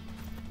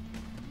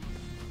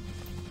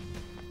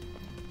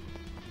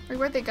 Or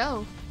where'd they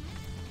go?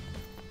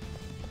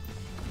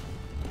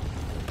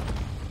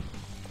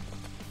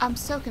 I'm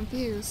so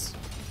confused.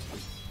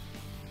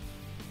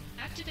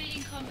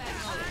 Activating combat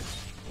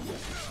mode.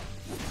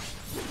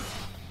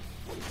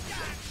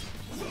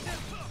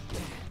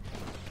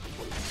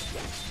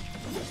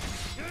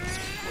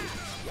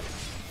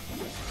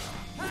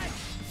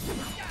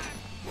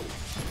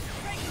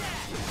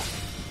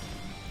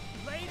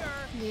 Later.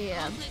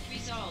 Yeah. Conflict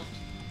resolved.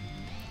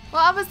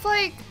 Well, I was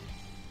like,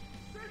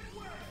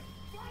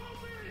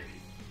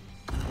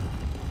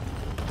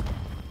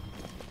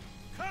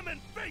 Come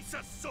and face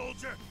us,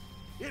 soldier!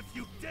 If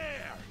you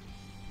dare!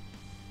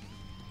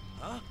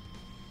 Huh?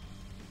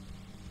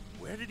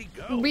 Where did he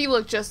go? we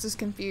look just as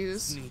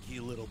confused. Sneaky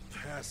little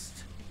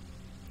pest.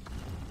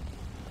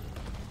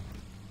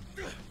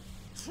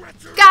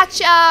 Treachery!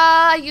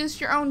 Gotcha! Use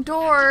your own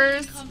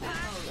doors. Activating combat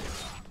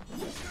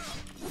mode.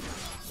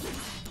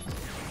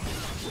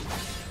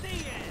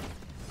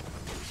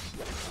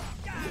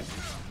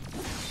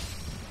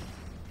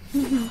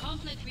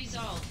 Conflict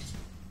resolved.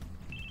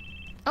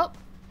 Oh,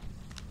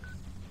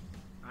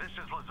 This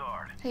is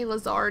Lazard. hey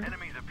Lazard.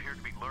 Enemies appear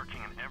to be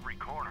lurking in every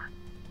corner.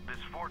 This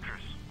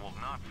fortress will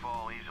not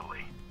fall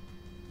easily.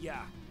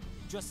 Yeah.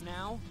 Just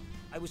now,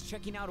 I was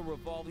checking out a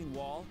revolving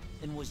wall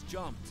and was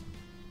jumped.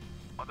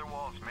 Other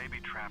walls may be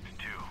trapped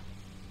too.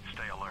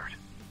 Stay alert.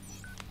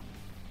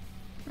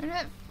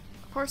 Remnant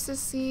forces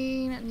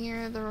seen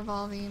near the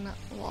revolving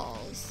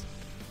walls.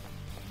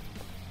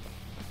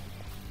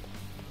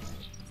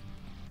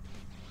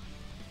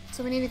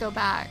 So we need to go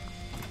back.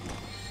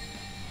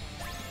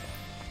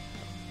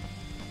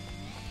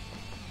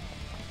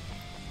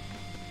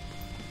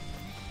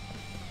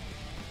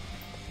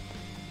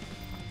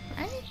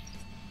 Right?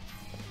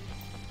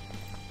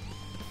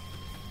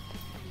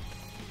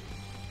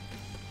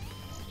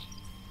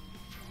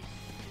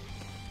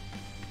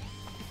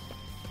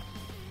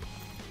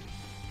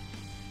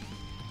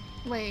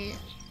 Wait.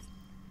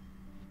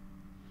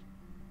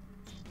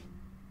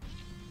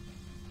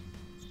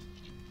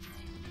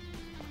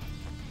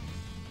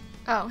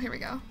 Oh, here we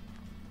go.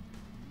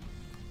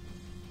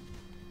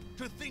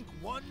 To think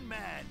one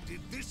man did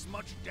this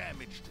much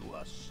damage to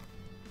us.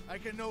 I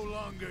can no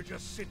longer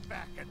just sit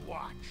back and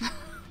watch.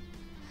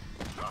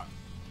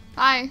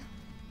 Hi.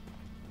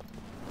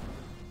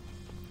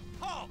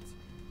 Halt!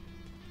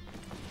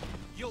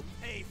 You'll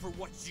pay for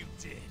what you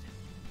did.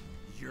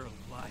 Your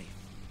life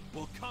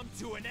will come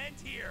to an end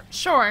here.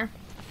 Sure.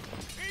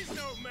 He's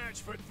no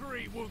match for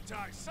 3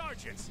 Wutai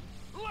sergeants.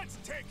 Let's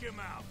take him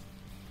out.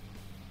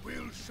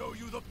 We'll show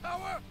you the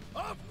power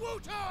of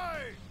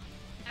Wutai!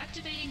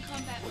 Activating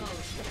combat mode.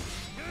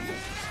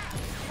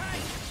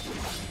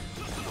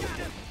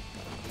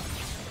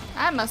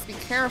 I must be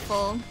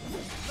careful.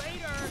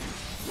 Later.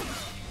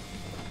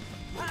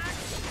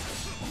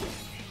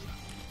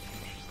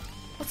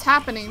 What's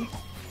happening?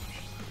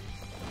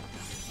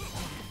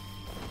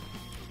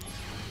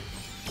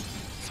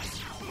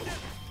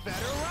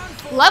 Better run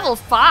for Level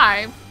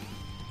 5?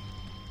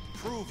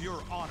 Prove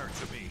your honor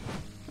to me.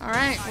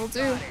 Alright, we'll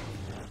do.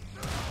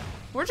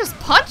 We're just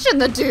punching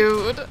the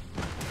dude.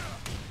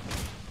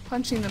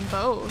 Punching them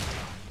both.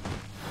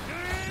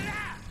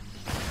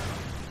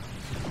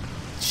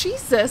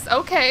 Jesus,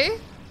 okay.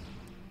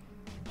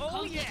 Oh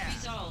Conflict yeah.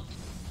 resolved.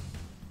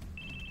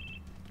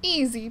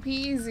 Easy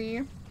peasy.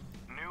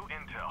 New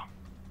intel.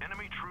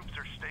 Enemy troops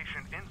are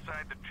stationed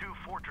inside the 2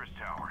 fortress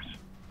towers.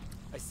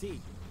 I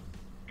see.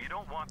 You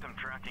don't want them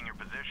tracking your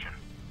position.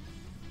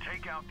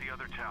 Take out the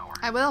other tower.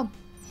 I will.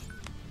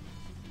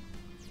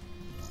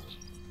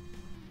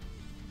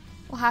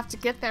 We'll have to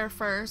get there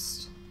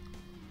first.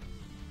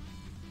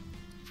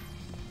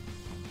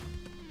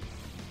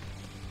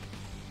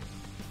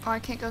 Oh, I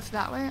can't go through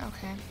that way?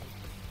 Okay.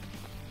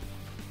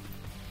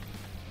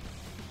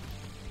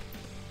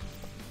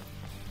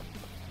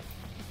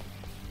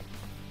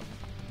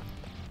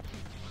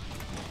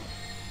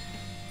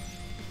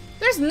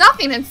 There's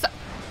nothing inside.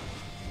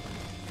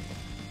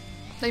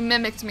 They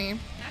mimicked me.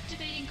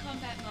 Activating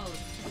combat mode.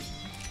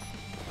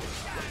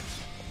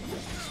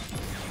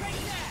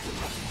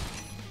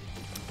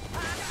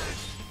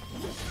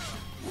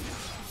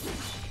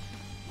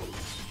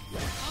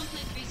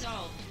 Conflict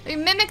resolved. They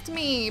mimicked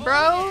me, Oh,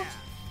 bro. yeah.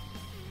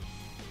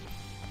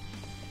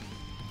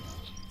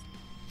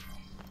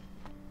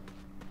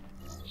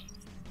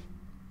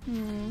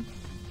 Hmm.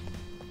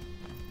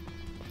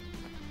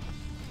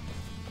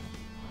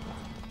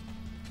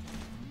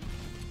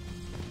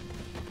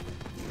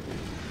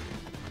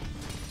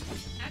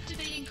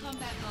 Activating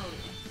combat mode.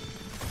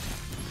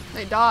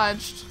 They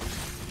dodged.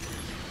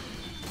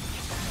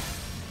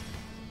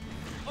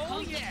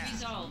 Conflict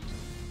resolved.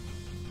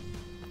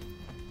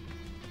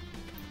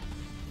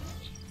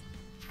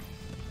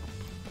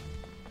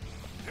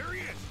 There he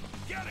is!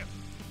 Get him!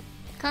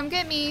 Come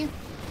get me.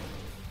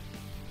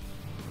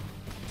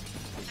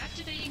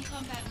 Activating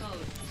combat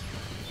mode.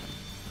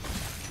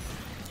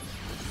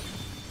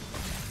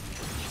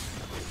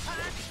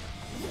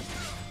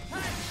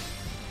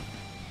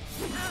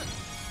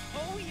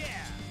 Oh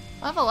yeah!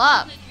 Level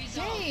up. Conflict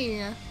resolved.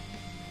 Yay.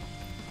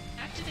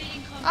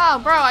 Activating combat Oh,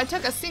 mode. bro, I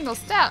took a single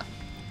step.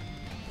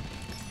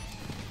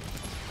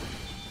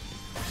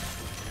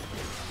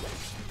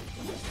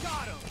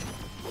 Got him!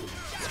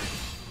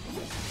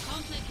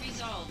 Conflict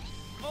resolved.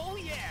 Oh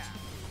yeah!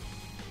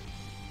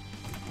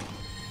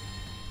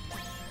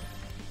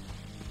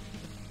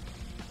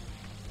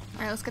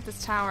 Alright, let's get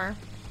this tower.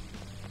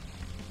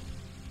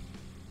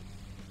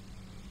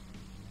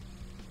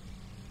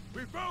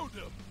 We found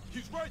him!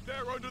 He's right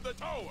there under the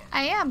tower!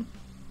 I am.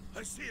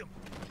 I see him!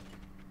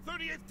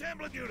 38th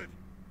Tamblin unit!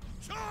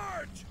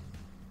 Charge!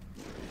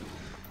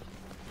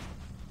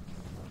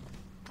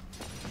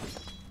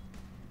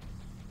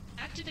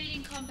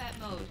 Activating combat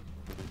mode.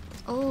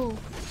 Oh.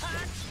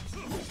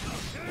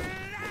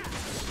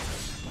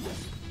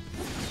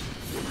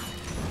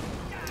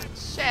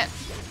 Shit.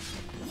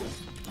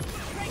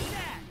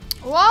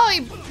 Whoa,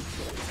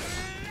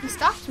 he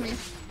stopped me.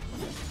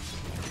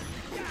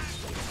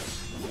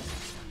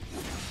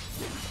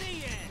 The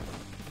end!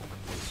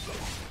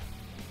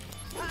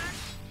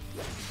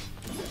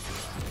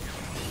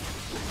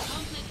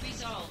 Conflict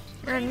resolved.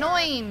 You're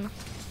annoying.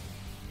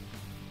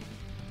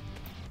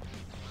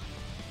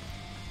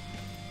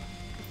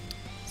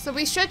 So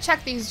we should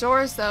check these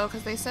doors though,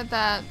 because they said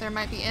that there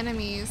might be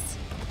enemies.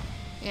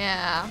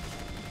 Yeah.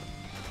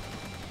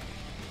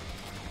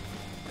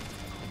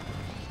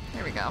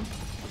 There we go.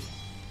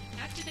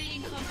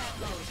 Activating combat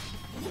mode.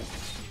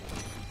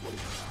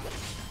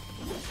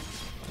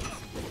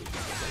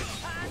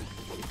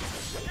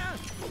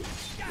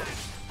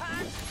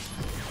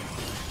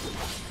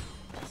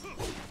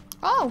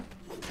 Oh,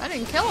 I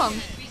didn't kill him.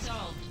 Conflict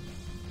resolved.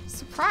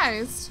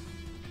 Surprised.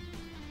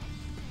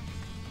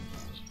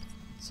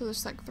 So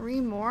there's like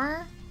 3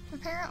 more,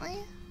 apparently.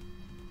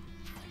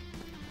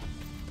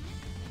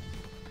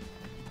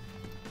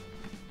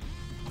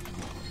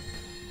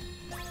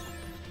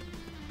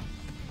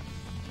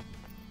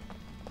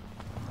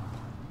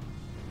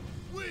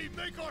 We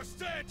make our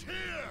stand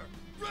here!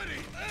 Ready,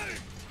 aim,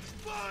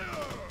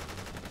 fire!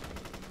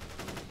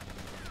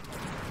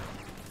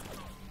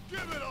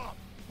 Give it up!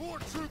 More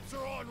troops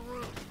are en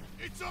route!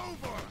 It's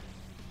over!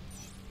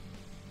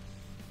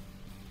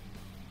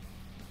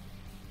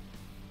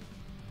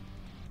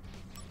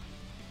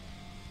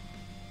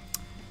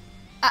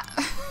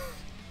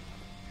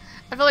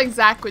 I feel like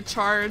Zack would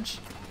charge.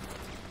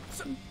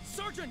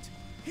 Sergeant!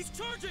 He's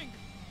charging!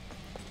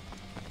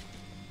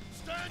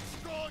 Stand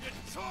strong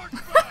and charge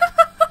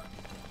back!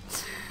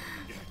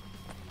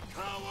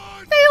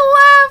 Cowards! They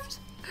left!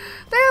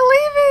 They're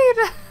leaving!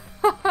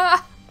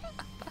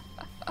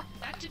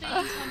 Activating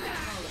combat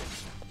mode.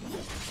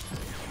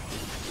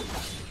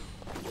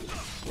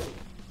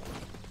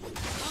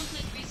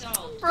 Conflict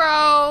resolved.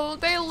 Bro,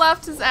 they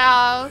left his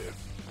ass.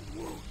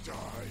 Won't die.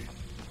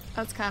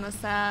 That's kind of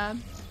sad.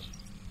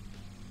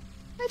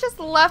 They just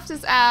left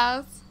his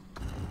ass.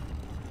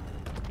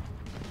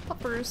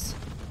 Puppers.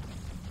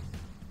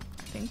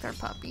 I think they're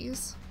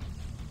puppies.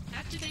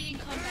 Activating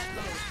combat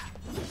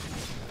mode.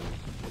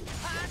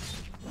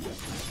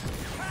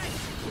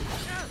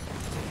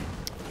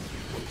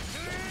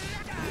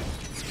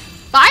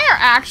 Fire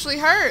actually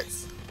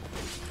hurts.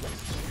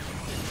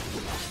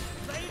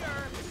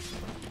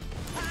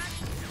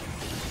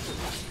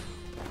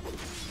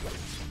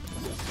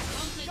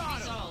 Conflict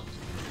resolved.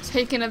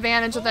 Taking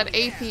advantage of that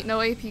AP,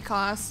 no AP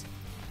cost.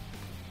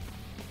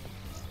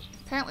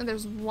 Apparently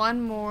there's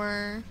one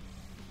more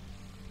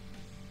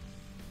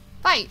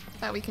fight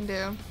that we can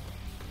do.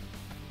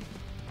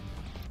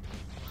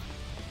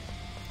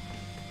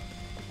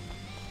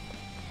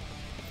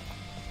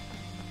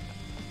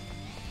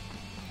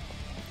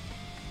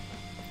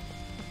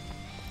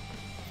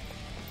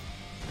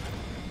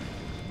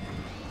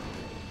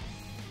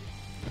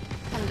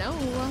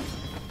 Hello.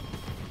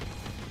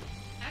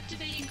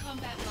 Activating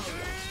combat mode.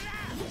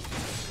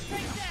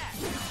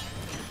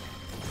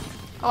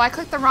 Oh, I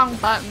clicked the wrong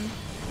button.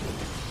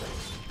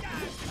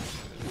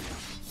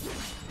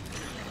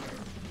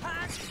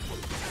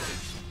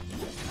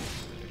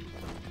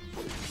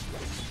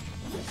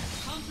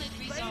 Conflict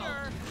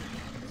resolved.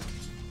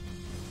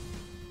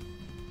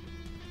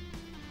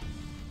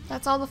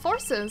 That's all the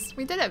forces.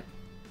 We did it.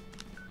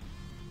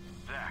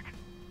 Zack,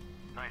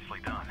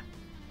 nicely done.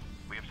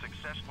 We have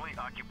successfully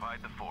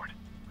occupied the fort.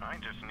 I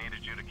just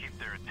needed you to keep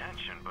their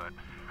attention, but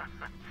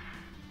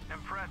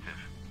impressive.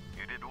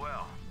 You did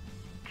well.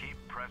 Keep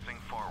pressing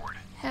forward.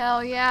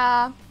 Hell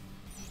yeah.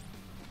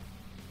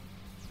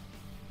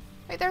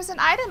 Wait, there's an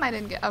item I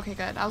didn't get. Okay,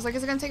 good. I was like,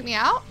 is it gonna take me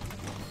out?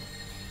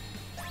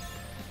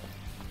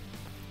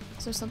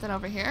 Is there something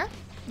over here?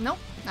 Nope.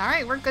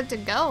 Alright, we're good to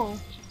go.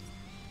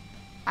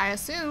 I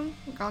assume.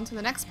 We're going to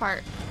the next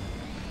part.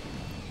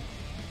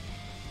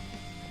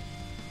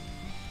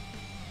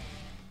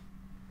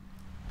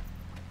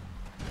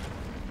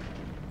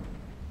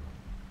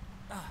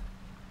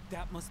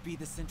 That must be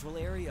the central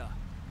area.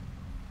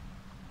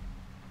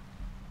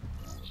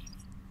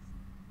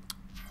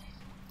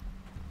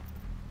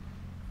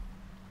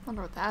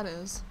 Wonder what that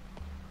is.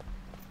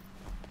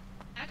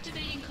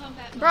 Activating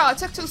combat Bro, I mode.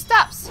 took 2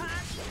 steps!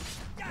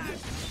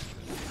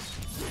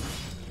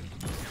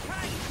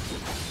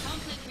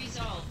 Conflict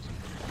resolved.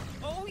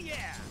 Oh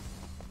yeah!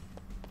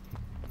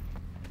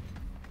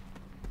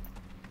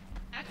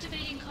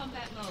 Activating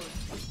combat mode.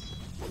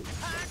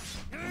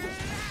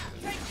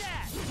 Take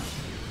that!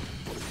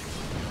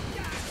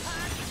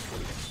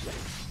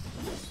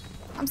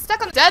 I'm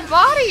stuck on a dead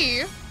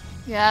body!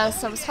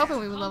 Yes, I was hoping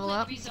we would level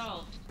up. Conflict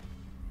resolved.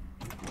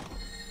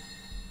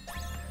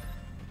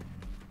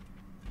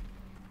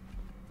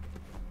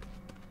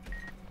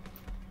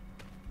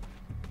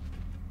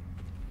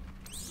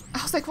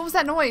 I was like, what was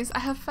that noise? I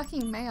have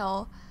fucking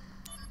mail.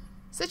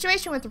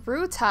 Situation with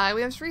Rutai.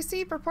 We have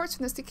received reports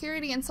from the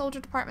security and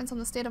soldier departments on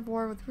the state of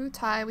war with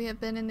Rutai. We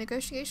have been in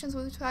negotiations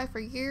with Rutai for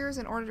years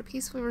in order to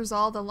peacefully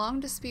resolve the long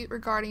dispute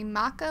regarding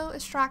Mako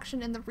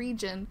extraction in the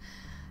region.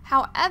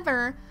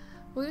 However,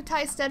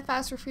 Wutai's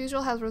steadfast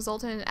refusal has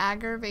resulted in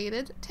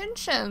aggravated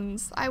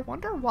tensions. I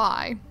wonder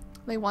why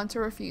they want to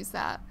refuse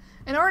that.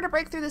 In order to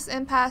break through this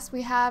impasse,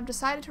 we have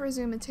decided to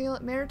resume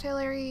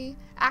military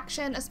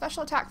action, a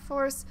special attack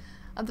force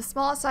of the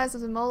smallest size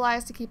of the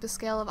mobilized to keep the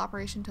scale of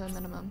operation to a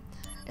minimum.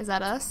 Is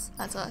that us?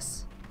 That's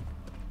us.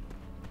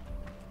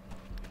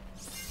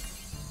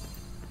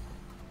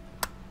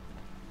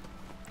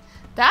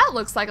 That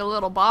looks like a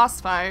little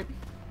boss fight.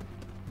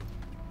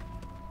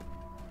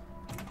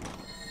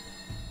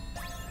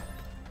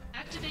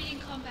 Activating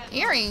combat mode.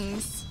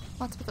 Earrings!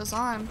 Let's put those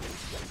on.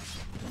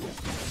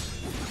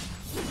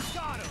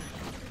 Got him!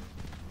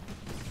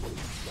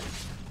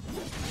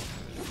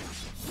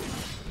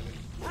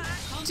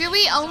 Do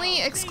we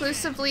only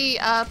exclusively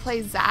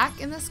play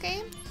Zack in this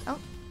game? Oh.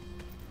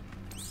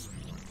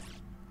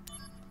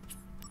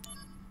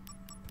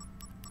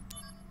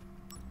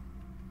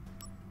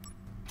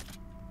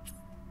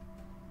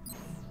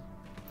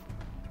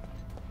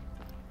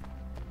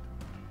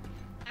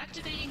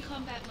 Activating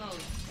combat mode.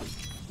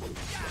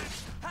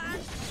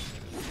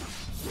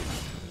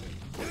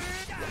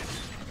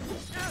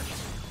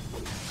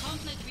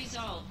 Conflict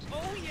resolved.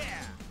 Oh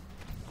yeah!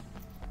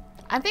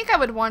 I think I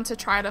would want to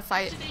try to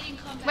fight. Activating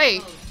combat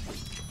Wait. mode.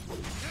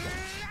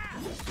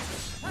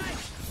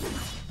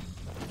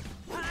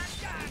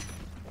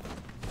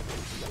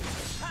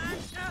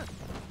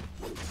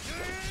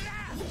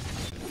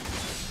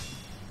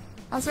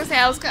 I was gonna say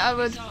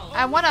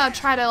I want to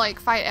try to like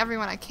fight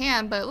everyone I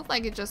can, but it looked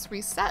like it just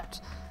reset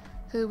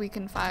who we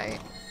can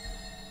fight.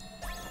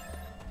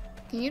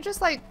 Can you just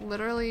like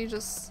literally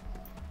just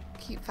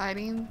keep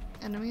fighting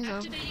enemies over?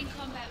 Activating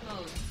combat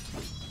mode.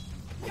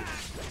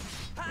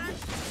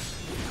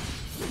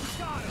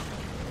 Got him!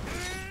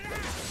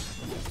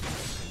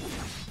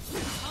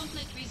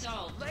 Conflict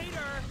resolved.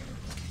 Later!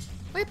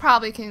 We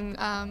probably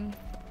can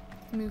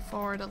move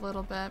forward a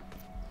little bit.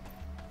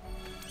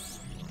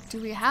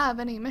 Do we have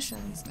any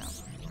missions? No.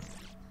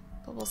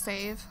 But we'll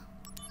save.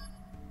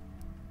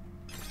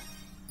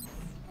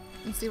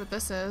 And see what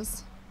this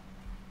is.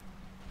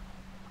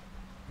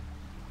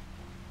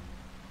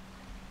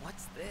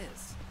 What's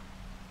this?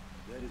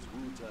 That is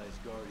Wutai's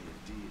guardian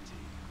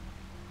deity,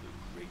 the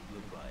Great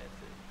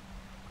Leviathan.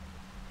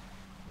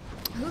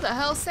 Who the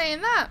hell's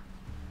saying that?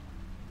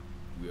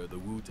 We are the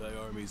Wutai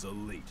Army's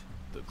elite,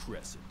 the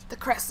Crescent. The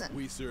Crescent.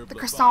 We serve The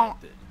Leviathan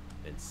Crescent.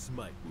 and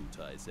smite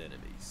Wutai's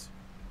enemies.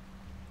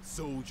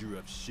 Soldier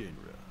of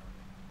Shinra,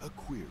 a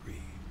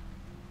query.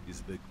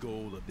 Is the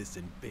goal of this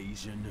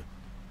invasion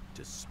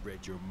to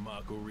spread your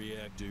Mako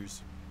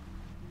reactors?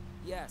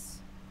 Yes.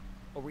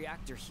 A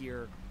reactor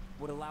here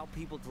would allow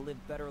people to live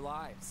better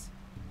lives.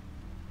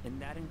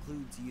 And that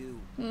includes you.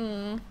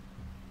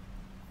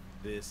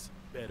 This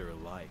better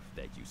life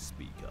that you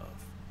speak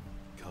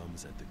of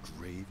comes at the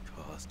grave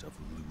cost of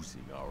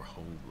losing our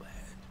homeland.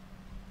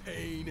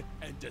 Pain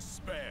and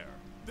despair.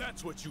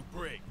 That's what you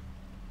bring.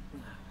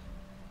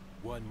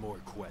 One more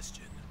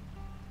question.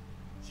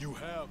 You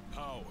have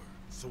power,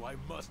 so I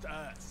must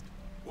ask.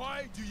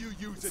 Why do you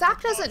use it? Zack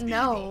to cause doesn't evil?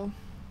 know.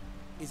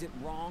 Is it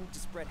wrong to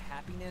spread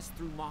happiness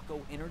through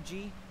Mako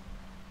energy?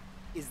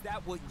 Is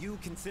that what you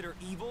consider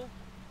evil?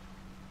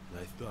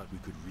 I thought we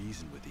could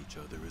reason with each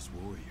other as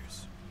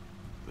warriors.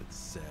 But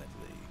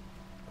sadly,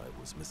 I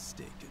was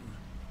mistaken.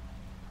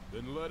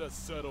 Then let us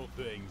settle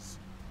things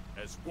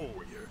as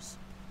warriors.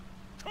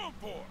 Come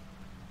forth!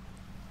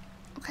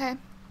 Okay.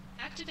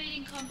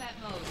 Activating combat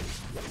mode.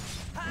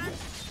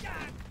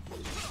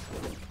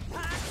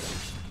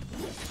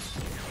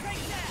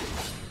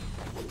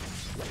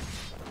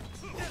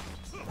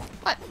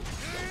 What?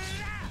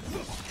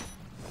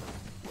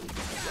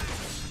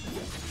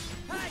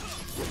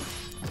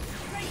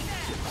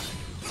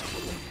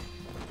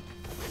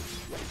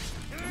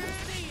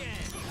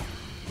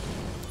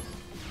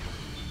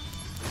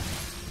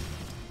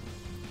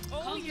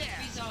 Conflict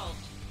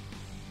resolved.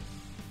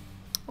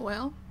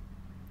 Well.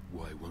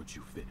 Why won't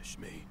you finish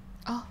me?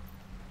 Oh.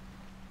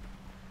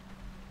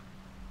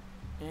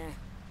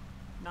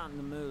 Not in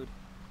the mood.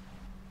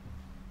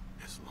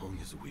 As long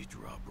as we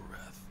draw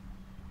breath,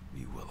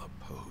 we will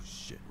oppose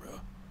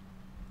Shinra.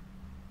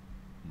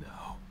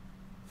 Now,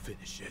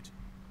 finish it.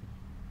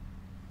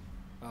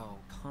 Oh,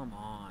 come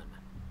on.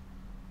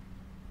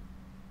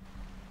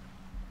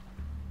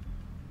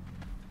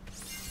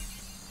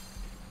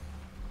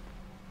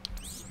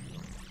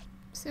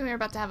 So we're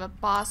about to have a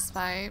boss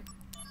fight.